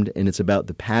unformed, and it's about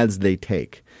the paths they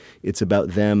take. It's about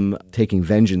them taking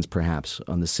vengeance, perhaps,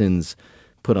 on the sins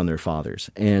put on their fathers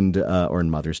and or in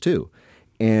mothers too.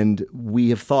 And we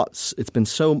have thought it's been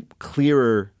so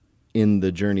clearer in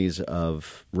the journeys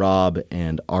of Robb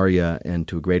and Arya and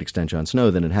to a great extent Jon Snow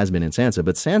than it has been in Sansa.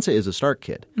 But Sansa is a Stark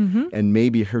kid, and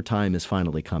maybe her time is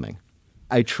finally coming.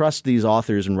 I trust these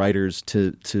authors and writers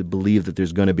to believe that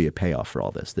there's going to be a payoff for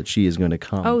all this, that she is going to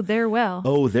come. Oh, there will.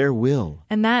 Oh, there will.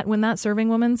 And that when that serving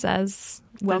woman says,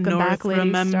 "Welcome back, Lady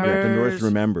Stark." Yeah, the North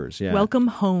remembers, yeah. Welcome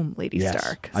home, Lady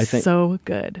Stark. I think, so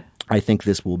good. I think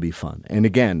this will be fun. And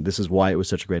again, this is why it was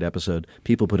such a great episode.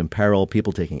 People put in peril,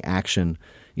 people taking action.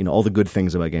 You know, all the good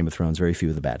things about Game of Thrones, very few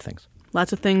of the bad things.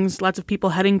 Lots of things, lots of people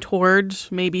heading towards,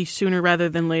 maybe sooner rather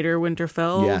than later,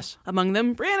 Winterfell. Yes. Among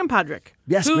them, Bran and Podrick.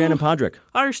 Yes, Bran and Podrick.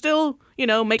 Are still,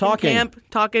 making camp,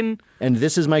 talking. And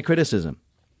this is my criticism.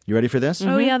 You ready for this?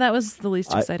 Oh, yeah, that was the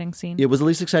least exciting scene. It was the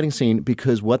least exciting scene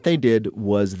because what they did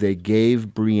was they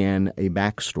gave Brienne a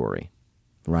backstory,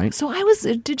 right? So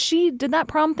did that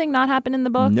prom thing not happen in the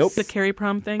books? Nope. The Carrie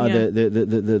prom thing,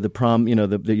 The prom,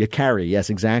 the Carrie, yes,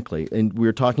 exactly. And we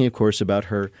were talking, of course, about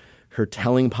her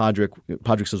telling Podrick.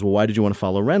 Podrick says, well, why did you want to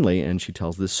follow Renly? And she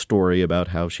tells this story about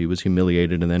how she was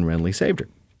humiliated and then Renly saved her.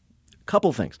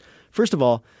 Couple things. First of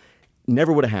all,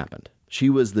 never would have happened. She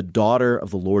was the daughter of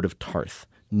the Lord of Tarth.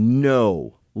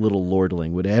 No little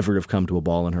lordling would ever have come to a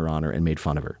ball in her honor and made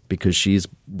fun of her because she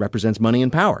represents money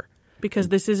and power. Because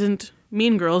this isn't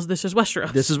Mean Girls, this is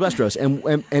Westeros. This is Westeros,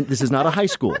 and this is not a high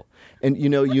school. And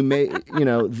you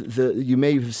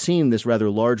may have seen this rather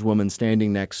large woman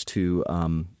standing next to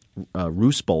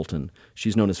Roose Bolton.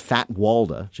 She's known as Fat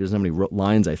Walda. She doesn't have any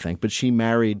lines, I think, but he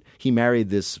married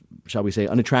this, shall we say,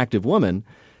 unattractive woman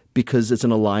because it's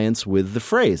an alliance with the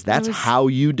phrase. That's how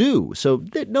you do. So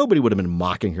nobody would have been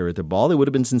mocking her at the ball. They would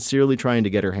have been sincerely trying to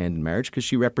get her hand in marriage because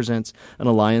she represents an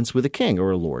alliance with a king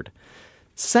or a lord.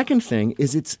 Second thing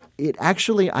is it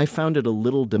actually, I found it a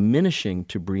little diminishing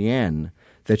to Brienne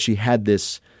that she had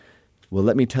this, well,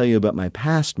 let me tell you about my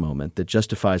past moment that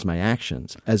justifies my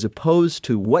actions, as opposed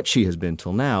to what she has been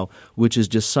till now, which is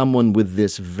just someone with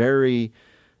this very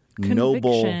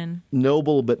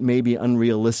noble but maybe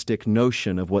unrealistic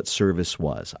notion of what service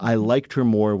was. I liked her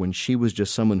more when she was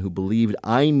just someone who believed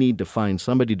I need to find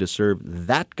somebody to serve.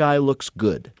 That guy looks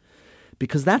good.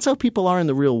 Because that's how people are in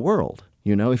the real world.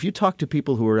 You know, if you talk to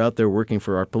people who are out there working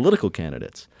for our political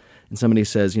candidates and somebody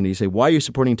says, you say, why are you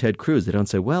supporting Ted Cruz? They don't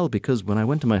say, well, because when I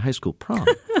went to my high school prom,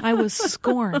 I was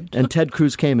scorned. And Ted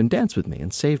Cruz came and danced with me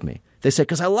and saved me. They say,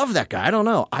 because I love that guy. I don't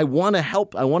know. I want to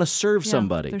help. I want to serve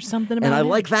somebody. There's something about and I him.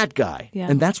 like that guy. Yeah.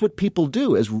 And that's what people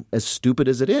do, as stupid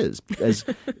as it is.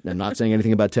 I'm not saying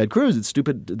anything about Ted Cruz. It's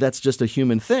stupid. That's just a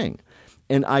human thing.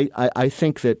 And I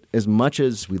think that as much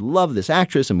as we love this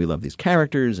actress and we love these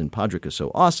characters and Podrick is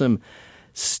so awesome,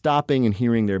 stopping and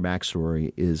hearing their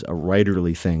backstory is a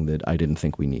writerly thing that I didn't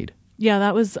think we need. Yeah,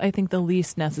 that was, I think, the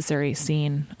least necessary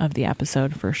scene of the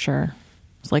episode for sure.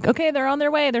 It's like, okay, they're on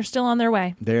their way. They're still on their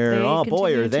way. Oh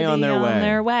boy, are they on their way? On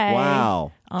their way.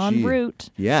 Wow. En route.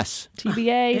 Yes.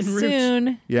 TBA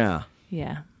soon. Yeah.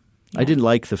 Yeah. I didn't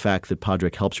like the fact that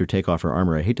Podrick helps her take off her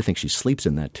armor. I hate to think she sleeps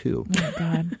in that too. Oh,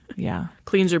 God. Yeah.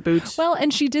 Cleans her boots. Well,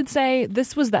 and she did say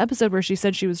this was the episode where she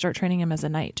said she would start training him as a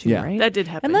knight too, right? That did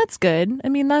happen. And that's good. I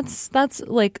mean, that's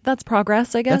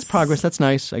progress, I guess. That's progress. That's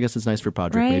nice. I guess it's nice for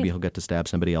Podrick. Right? Maybe he'll get to stab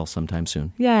somebody else sometime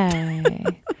soon. Yay.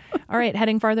 All right,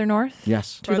 heading farther north?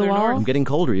 Yes. To the wall? I'm getting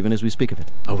colder even as we speak of it.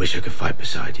 I wish I could fight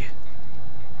beside you.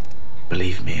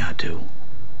 Believe me, I do.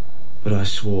 But I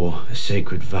swore a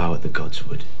sacred vow at the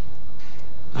Godswood.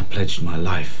 I pledged my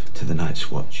life to the Night's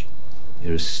Watch.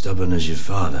 You're as stubborn as your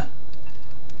father.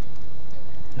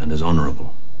 And as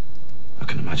honourable. I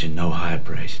can imagine no higher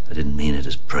praise. I didn't mean it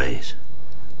as praise.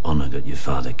 Honour got your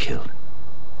father killed.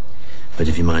 But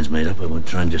if your mind's made up, I won't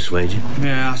try and dissuade you.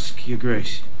 May I ask, Your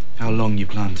Grace, how long you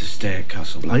plan to stay at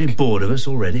Castle Black? Are you bored of us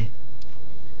already?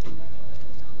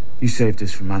 You saved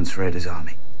us from Mance Rayder's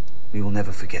army. We will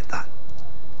never forget that.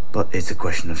 But it's a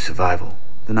question of survival.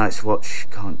 The Night's Watch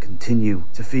can't continue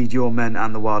to feed your men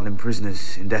and the wildling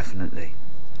prisoners indefinitely.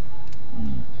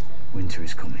 Winter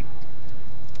is coming.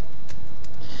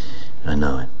 I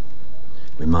know it.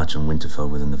 We march on Winterfell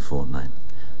within the fortnight,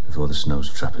 before the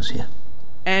snows trap us here.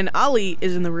 And Ollie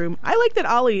is in the room. I like that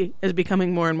Ollie is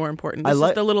becoming more and more important. This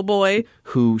is the little boy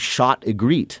who shot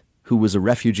Ygritte, who was a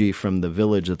refugee from the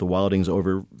village that the Wildings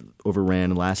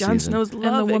overran last Jon season. Snow's love,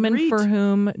 and the woman Ygritte. for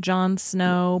whom Jon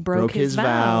Snow broke his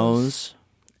vows.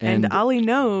 And Ollie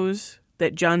knows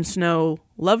that Jon Snow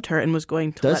loved her and was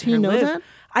going to let her live. Does he know that?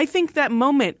 I think that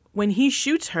moment when he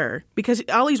shoots her, because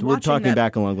Ollie's We're watching talking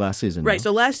back along last season. Right, now.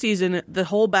 so last season, the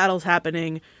whole battle's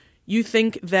happening. You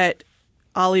think that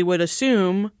Ollie would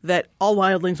assume that all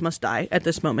wildlings must die at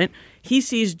this moment. He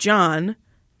sees Jon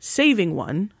saving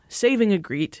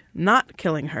Ygritte, not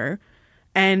killing her,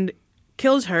 and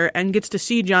kills her and gets to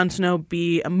see Jon Snow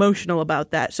be emotional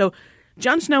about that. So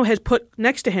Jon Snow has put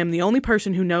next to him the only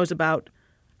person who knows about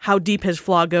how deep his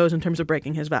flaw goes in terms of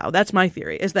breaking his vow. That's my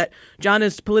theory, is that Jon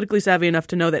is politically savvy enough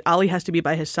to know that Ollie has to be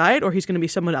by his side or he's going to be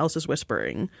someone else's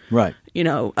whispering, right?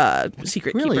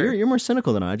 Secret really, keeper. You're more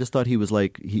cynical than I just thought he was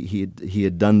like, he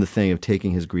had done the thing of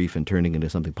taking his grief and turning it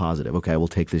into something positive. Okay, I will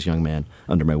take this young man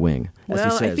under my wing. As well,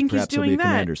 he says, I think perhaps he's doing he'll be a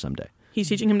that. commander someday. He's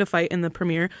teaching him to fight in the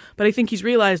premiere, but I think he's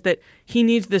realized that he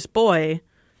needs this boy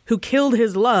who killed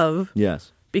his love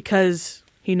Yes. because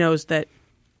he knows that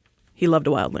he loved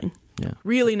a wildling. Yeah.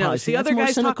 Really knows. The other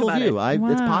guys talk about it.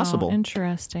 It's possible.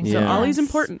 Interesting. So Yeah. Ollie's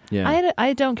important. Yeah.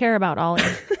 I don't care about Ollie.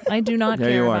 I do not There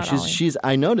care you are. about Ollie. She's.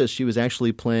 I noticed she was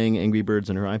actually playing Angry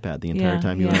Birds on her iPad the entire Yeah,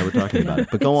 time you and I were talking about it.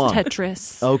 But go It's on.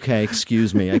 Tetris. Okay,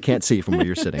 excuse me. I can't see from where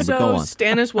you're sitting. So but go on.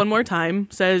 Stannis one more time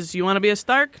says, "You want to be a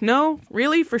Stark? No,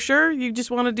 really, for sure. You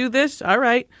just want to do this? All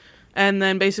right." And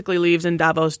then basically leaves, and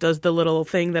Davos does the little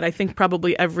thing that I think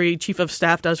probably every chief of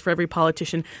staff does for every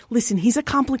politician. Listen, he's a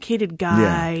complicated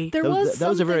guy. There was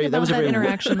something about that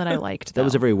interaction that I liked. That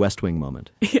was a very West Wing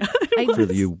moment. Yeah, For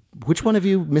you, which one of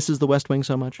you misses the West Wing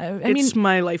so much? it's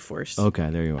my life force. Okay,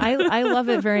 there you are. I love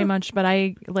it very much, but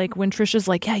I like when Trisha's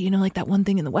like, yeah, like that one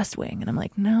thing in the West Wing, and I'm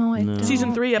like, no, I don't.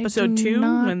 Season 3, episode 2,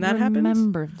 when that happens.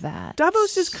 Remember that?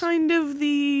 Davos is kind of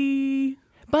the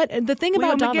But the thing Leo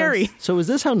about Davos... McGarry. So is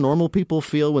this how normal people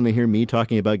feel when they hear me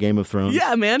talking about Game of Thrones?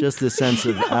 Yeah, man. Just this sense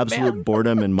of absolute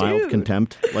boredom and mild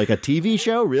contempt? Like a TV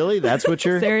show? Really? That's what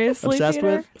you're Seriously, obsessed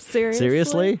Peter? with?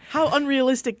 Seriously? How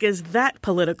unrealistic is that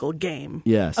political game?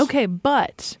 Yes. Okay,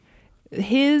 but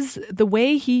the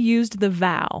way he used the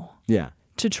vow Yeah.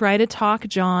 to try to talk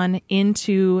Jon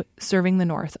into serving the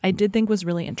North, I did think was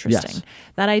really interesting. Yes.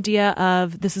 That idea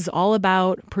of this is all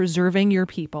about preserving your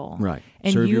people. Right.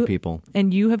 And Serve you, your people.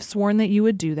 And you have sworn that you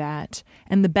would do that.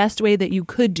 And the best way that you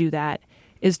could do that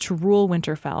is to rule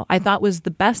Winterfell. I thought was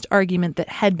the best argument that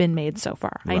had been made so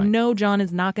far. Right. I know Jon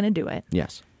is not going to do it.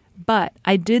 Yes. But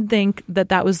I did think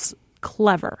that was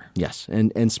clever. Yes.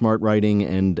 And smart writing,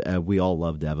 and we all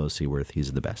love Davos Seaworth.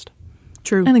 He's the best.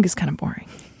 True. I think it's kind of boring.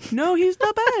 No, he's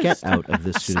the best. Get out of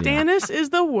this studio. Stannis is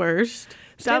the worst.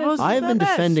 Davos is I've the been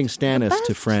best. defending Stannis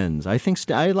to friends. I think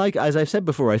I like, as I've said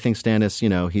before, I think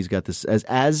Stannis, he's got this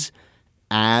as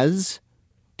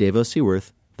Davos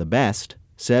Seaworth, the best,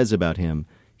 says about him,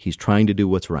 he's trying to do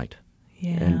what's right.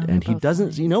 Yeah, and he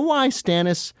doesn't. You know why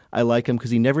Stannis? I like him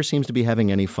because he never seems to be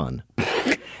having any fun.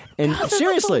 And God,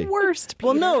 seriously, that's the worst, Peter.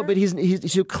 well, no, but he's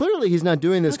so clearly he's not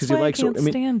doing this because he likes.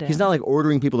 Stand he's not like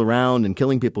ordering people around and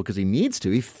killing people because he needs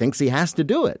to. He thinks he has to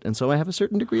do it, and so I have a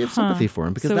certain degree of sympathy for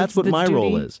him because So that's it's what the my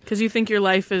role duty? is. Because you think your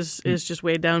life is just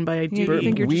weighed down by a duty. You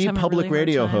think you're just We having a public really hard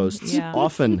radio time. hosts Yeah.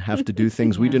 often have to do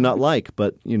things we do not like,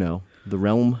 but the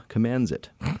realm commands it.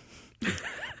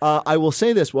 I will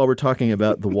say this while we're talking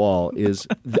about the wall is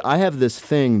I have this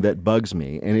thing that bugs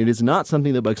me, and it is not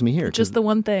something that bugs me here. Just the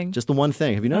one thing. Just the one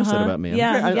thing. Have you noticed that about me?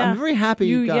 Yeah, I'm very happy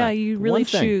you got it. you One really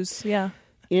thing. choose. Yeah.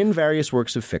 In various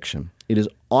works of fiction, it is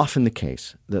often the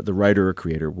case that the writer or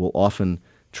creator will often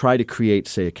try to create,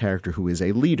 say, a character who is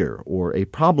a leader or a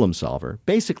problem solver,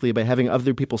 basically by having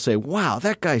other people say, wow,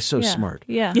 that guy's so smart.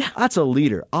 Yeah. That's a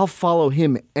leader. I'll follow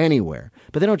him anywhere.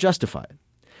 But they don't justify it.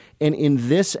 And in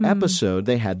this episode,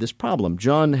 they had this problem.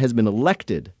 Jon has been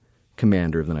elected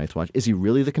commander of the Night's Watch. Is he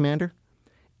really the commander?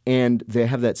 And they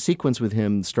have that sequence with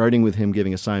him, starting with him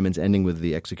giving assignments, ending with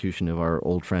the execution of our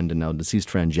old friend and now deceased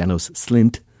friend, Janos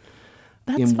Slynt.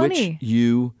 That's in funny. which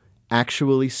you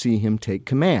actually see him take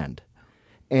command.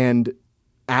 And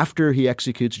after he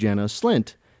executes Janos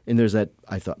Slynt, and there's that,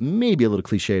 I thought, maybe a little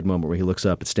cliched moment where he looks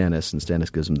up at Stannis and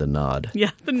Stannis gives him the nod.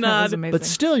 Yeah, the That was nod. amazing. But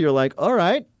still, you're like, all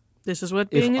right. This is what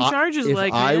being in charge is like,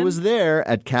 If I man. was there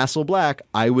at Castle Black,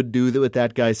 I would do what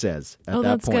that guy says at that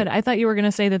that's point. good. I thought you were going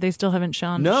to say that they still haven't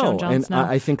shown No, Jon and Snow.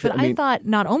 I think that- But I mean- I thought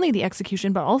not only the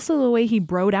execution, but also the way he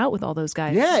broed out with all those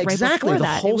guys. Yeah, right exactly. before The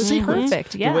that. whole It was sequence.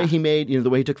 perfect. Yeah. The way he made, the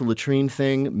way he took the latrine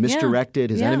thing,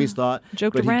 misdirected, his Yeah. enemies thought.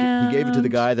 Joked but around. He gave it to the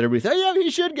guy that everybody thought, yeah, he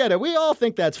should get it. We all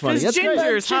think that's funny. His That's great.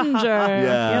 gingers. Ginger.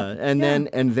 Yeah, Yep.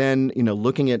 and then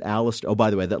looking at Alistair. Oh, by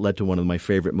the way, that led to one of my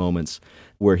favorite moments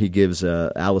where he gives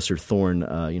Alistair Thorne,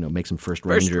 makes him first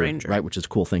ranger, right, which is a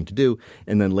cool thing to do.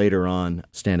 And then later on,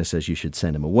 Stannis says you should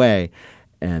send him away,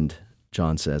 and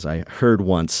Jon says, I heard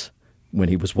once when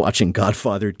he was watching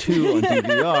Godfather 2 on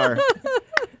DVR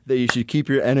that you should keep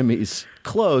your enemies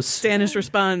close. Stannis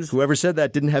responds. Whoever said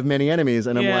that didn't have many enemies.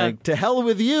 And I'm Yeah. like, to hell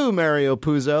with you, Mario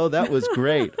Puzo. That was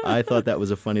great. I thought that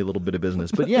was a funny little bit of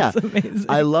business. But yeah,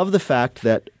 I love the fact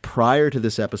that prior to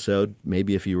this episode,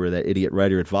 maybe if you were that idiot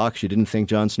writer at Vox, you didn't think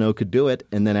Jon Snow could do it.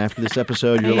 And then after this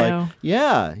episode, you're like,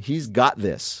 yeah, he's got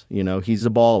this. He's a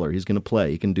baller. He's going to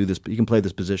play. He can do this. He can play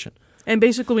this position. And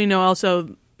basically we know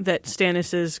also that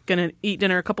Stannis is going to eat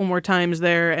dinner a couple more times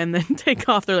there and then take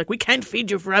off. They're like, we can't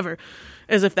feed you forever.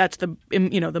 As if that's the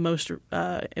most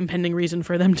impending reason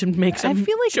for them to make some I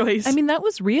feel like, choice. I mean, that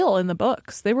was real in the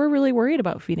books. They were really worried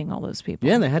about feeding all those people.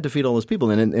 Yeah, and they had to feed all those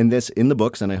people. And in the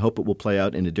books, and I hope it will play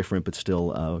out in a different but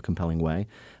still compelling way,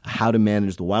 how to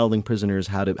manage the wildling prisoners,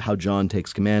 how Jon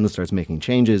takes command and starts making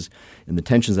changes, and the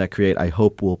tensions that create, I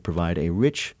hope will provide a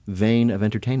rich vein of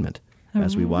entertainment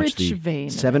as we watch the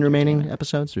 7 remaining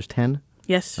episodes. There's 10.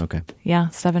 Yes. Okay. Yeah,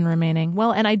 7 remaining.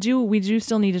 Well, and we do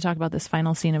still need to talk about this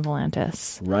final scene of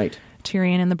Volantis. Right.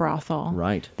 Tyrion in the brothel.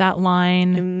 Right. That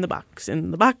line. In the box,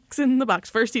 in the box, in the box.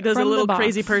 First he does From a little the box.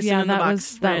 crazy person in the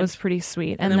box. That was pretty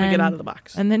sweet. And then we get out of the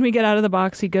box. And then we get out of the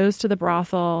box. He goes to the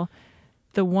brothel.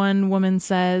 The one woman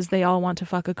says they all want to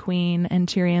fuck a queen, and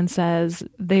Tyrion says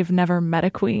they've never met a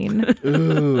queen.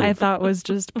 I thought was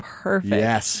just perfect.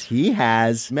 Yes, he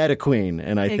has met a queen,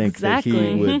 and I think that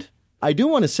he would. I do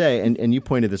want to say, and you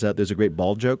pointed this out, there's a great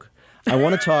bald joke. I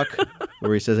want to talk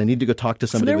where he says, I need to go talk to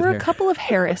somebody So there with were hair. a couple of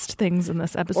hairist things in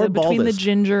this episode Or between the baldest.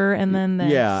 ginger and then this.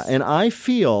 Yeah, and I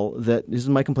feel that, this is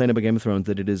my complaint about Game of Thrones,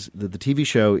 that the TV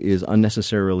show is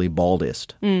unnecessarily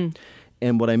baldest.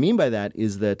 And what I mean by that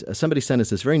is that somebody sent us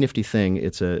this very nifty thing.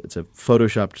 It's a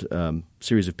photoshopped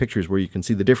series of pictures where you can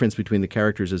see the difference between the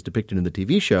characters as depicted in the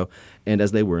TV show and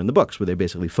as they were in the books, where they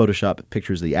basically Photoshop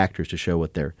pictures of the actors to show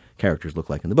what their characters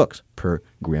look like in the books, per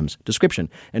Grimm's description.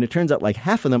 And it turns out like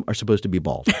half of them are supposed to be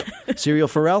bald. Serial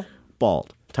Pharrell,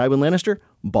 bald. Tywin Lannister,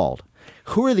 bald.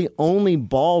 Who are the only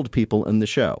bald people in the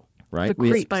show? Right?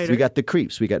 We got the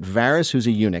creeps. We got Varys, who's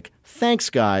a eunuch. Thanks,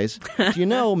 guys. Do you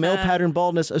know male pattern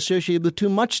baldness associated with too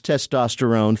much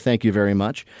testosterone? Thank you very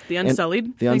much. The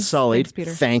Unsullied. Unsullied. Thanks,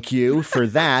 Peter. Thank you for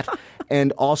that.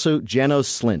 And also Janos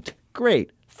Slint.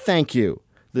 Great. Thank you.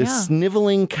 The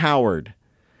sniveling coward.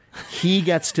 He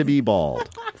gets to be bald.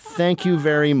 Thank you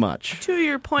very much. To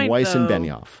your point, Weiss and though,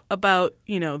 Benioff. about,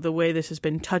 the way this has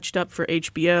been touched up for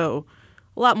HBO,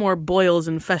 a lot more boils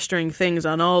and festering things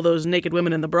on all those naked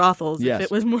women in the brothels if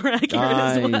it was more accurate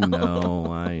as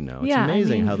well. I know. It's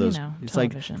amazing how those... it's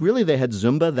television. like, really, they had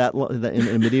Zumba in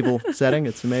a medieval setting?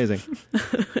 It's amazing.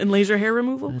 And laser hair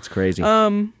removal? That's crazy.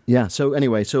 Yeah, so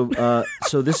anyway, so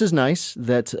this is nice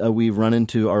that we've run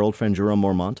into our old friend Jerome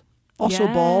Mormont, also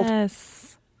bald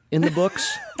in the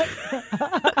books.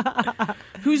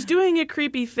 Who's doing a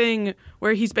creepy thing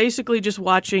where he's basically just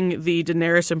watching the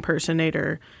Daenerys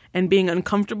impersonator and being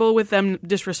uncomfortable with them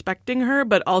disrespecting her,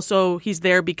 but also he's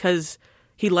there because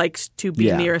he likes to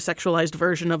be near a sexualized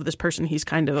version of this person he's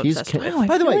kind of obsessed with.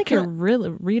 By the way, you're really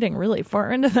reading really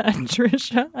far into that,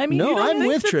 Trisha. I mean, no, I'm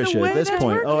with Trisha at this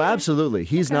point. Oh, absolutely.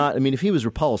 He's not. I mean, if he was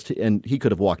repulsed and he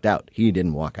could have walked out, he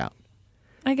didn't walk out.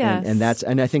 I guess.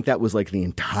 And I think that was like the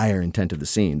entire intent of the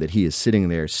scene, that he is sitting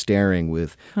there staring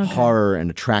with horror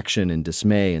and attraction and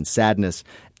dismay and sadness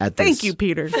at this. Thank you,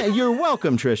 Peter. You're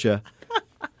welcome, Trisha.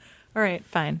 All right,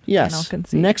 fine. Yes. I'll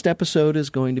concede. Next episode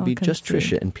is going to be just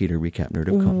Trisha and Peter recap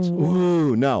Nerd of Cones.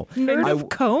 Ooh, no. Nerd of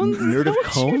Cones? Nerd of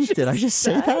Cones? Did I just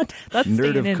say that? That's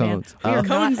Nerd of Cones. We are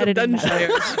Cones not of editing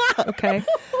that. Okay.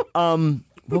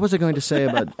 What was I going to say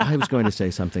about... I was going to say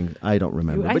something. I don't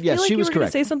remember. But yes, she was correct. You were going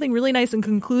to say something really nice and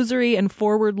conclusory and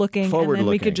forward-looking, and then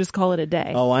we could just call it a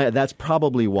day. Oh, that's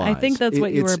probably wise. I think that's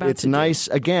what you were about to do. It's nice.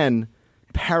 Again,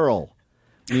 peril.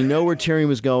 We know where Tyrion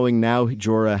was going. Now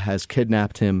Jorah has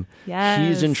kidnapped him. Yes.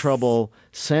 He's in trouble.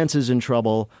 Sansa's in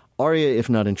trouble. Arya, if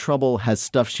not in trouble, has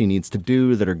stuff she needs to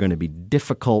do that are going to be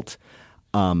difficult.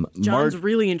 John's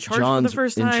really in charge for the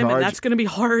first time, and that's going to be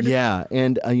hard. Yeah,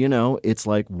 and it's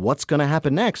like, what's going to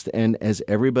happen next? And as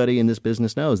everybody in this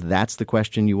business knows, that's the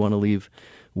question you want to leave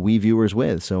we viewers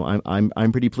with. So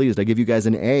I'm pretty pleased. I give you guys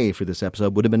an A for this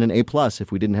episode. Would have been an A+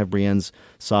 if we didn't have Brienne's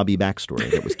sobby backstory.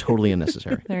 That was totally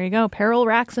unnecessary. There you go. Peril,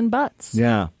 racks, and butts.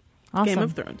 Yeah. Awesome. Game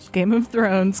of Thrones. Game of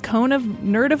Thrones.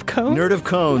 Nerd of Cones. Nerd of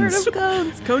Cones. Nerd of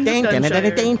Cones. Cones of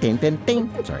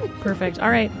Dunshire. Sorry. Perfect. All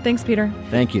right. Thanks, Peter.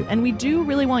 Thank you. And we do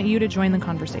really want you to join the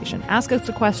conversation. Ask us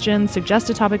a question, suggest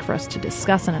a topic for us to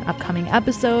discuss in an upcoming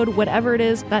episode, whatever it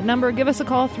is. That number, give us a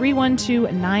call,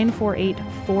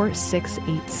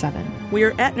 312-948-4687. We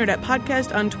are at Nerdette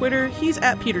Podcast on Twitter. He's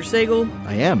at Peter Sagal.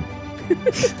 I am.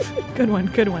 Good one.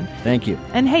 Thank you.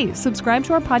 And hey, subscribe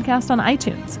to our podcast on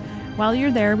iTunes. While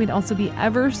you're there, we'd also be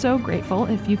ever so grateful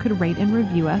if you could rate and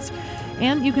review us.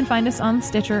 And you can find us on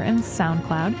Stitcher and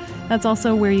SoundCloud. That's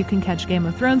also where you can catch Game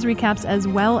of Thrones recaps as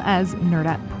well as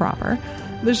Nerdette proper.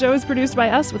 The show is produced by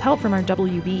us with help from our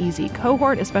WBEZ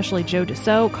cohort, especially Joe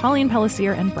Dassault, Colleen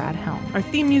Pellissier, and Brad Helm. Our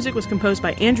theme music was composed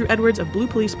by Andrew Edwards of Blue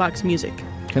Police Box Music.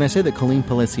 Can I say that Colleen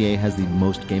Pellissier has the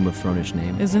most Game of Thrones-ish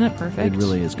name? Isn't it perfect? It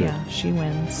really is good. Yeah, she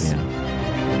wins.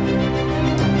 Yeah.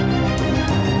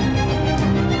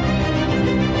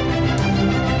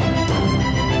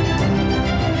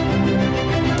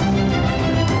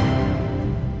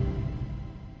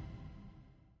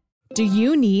 Do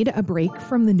you need a break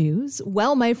from the news?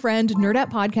 Well, my friend, Nerdette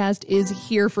Podcast is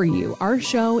here for you. Our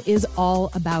show is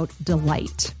all about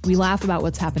delight. We laugh about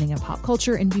what's happening in pop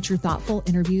culture and feature thoughtful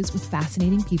interviews with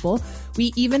fascinating people.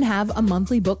 We even have a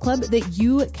monthly book club that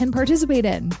you can participate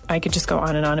in. I could just go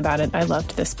on and on about it. I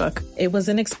loved this book. It was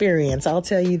an experience, I'll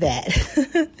tell you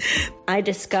that. I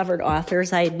discovered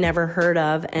authors I'd never heard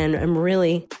of, and I'm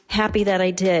really happy that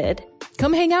I did.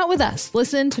 Come hang out with us.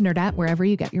 Listen to Nerdette wherever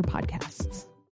you get your podcasts.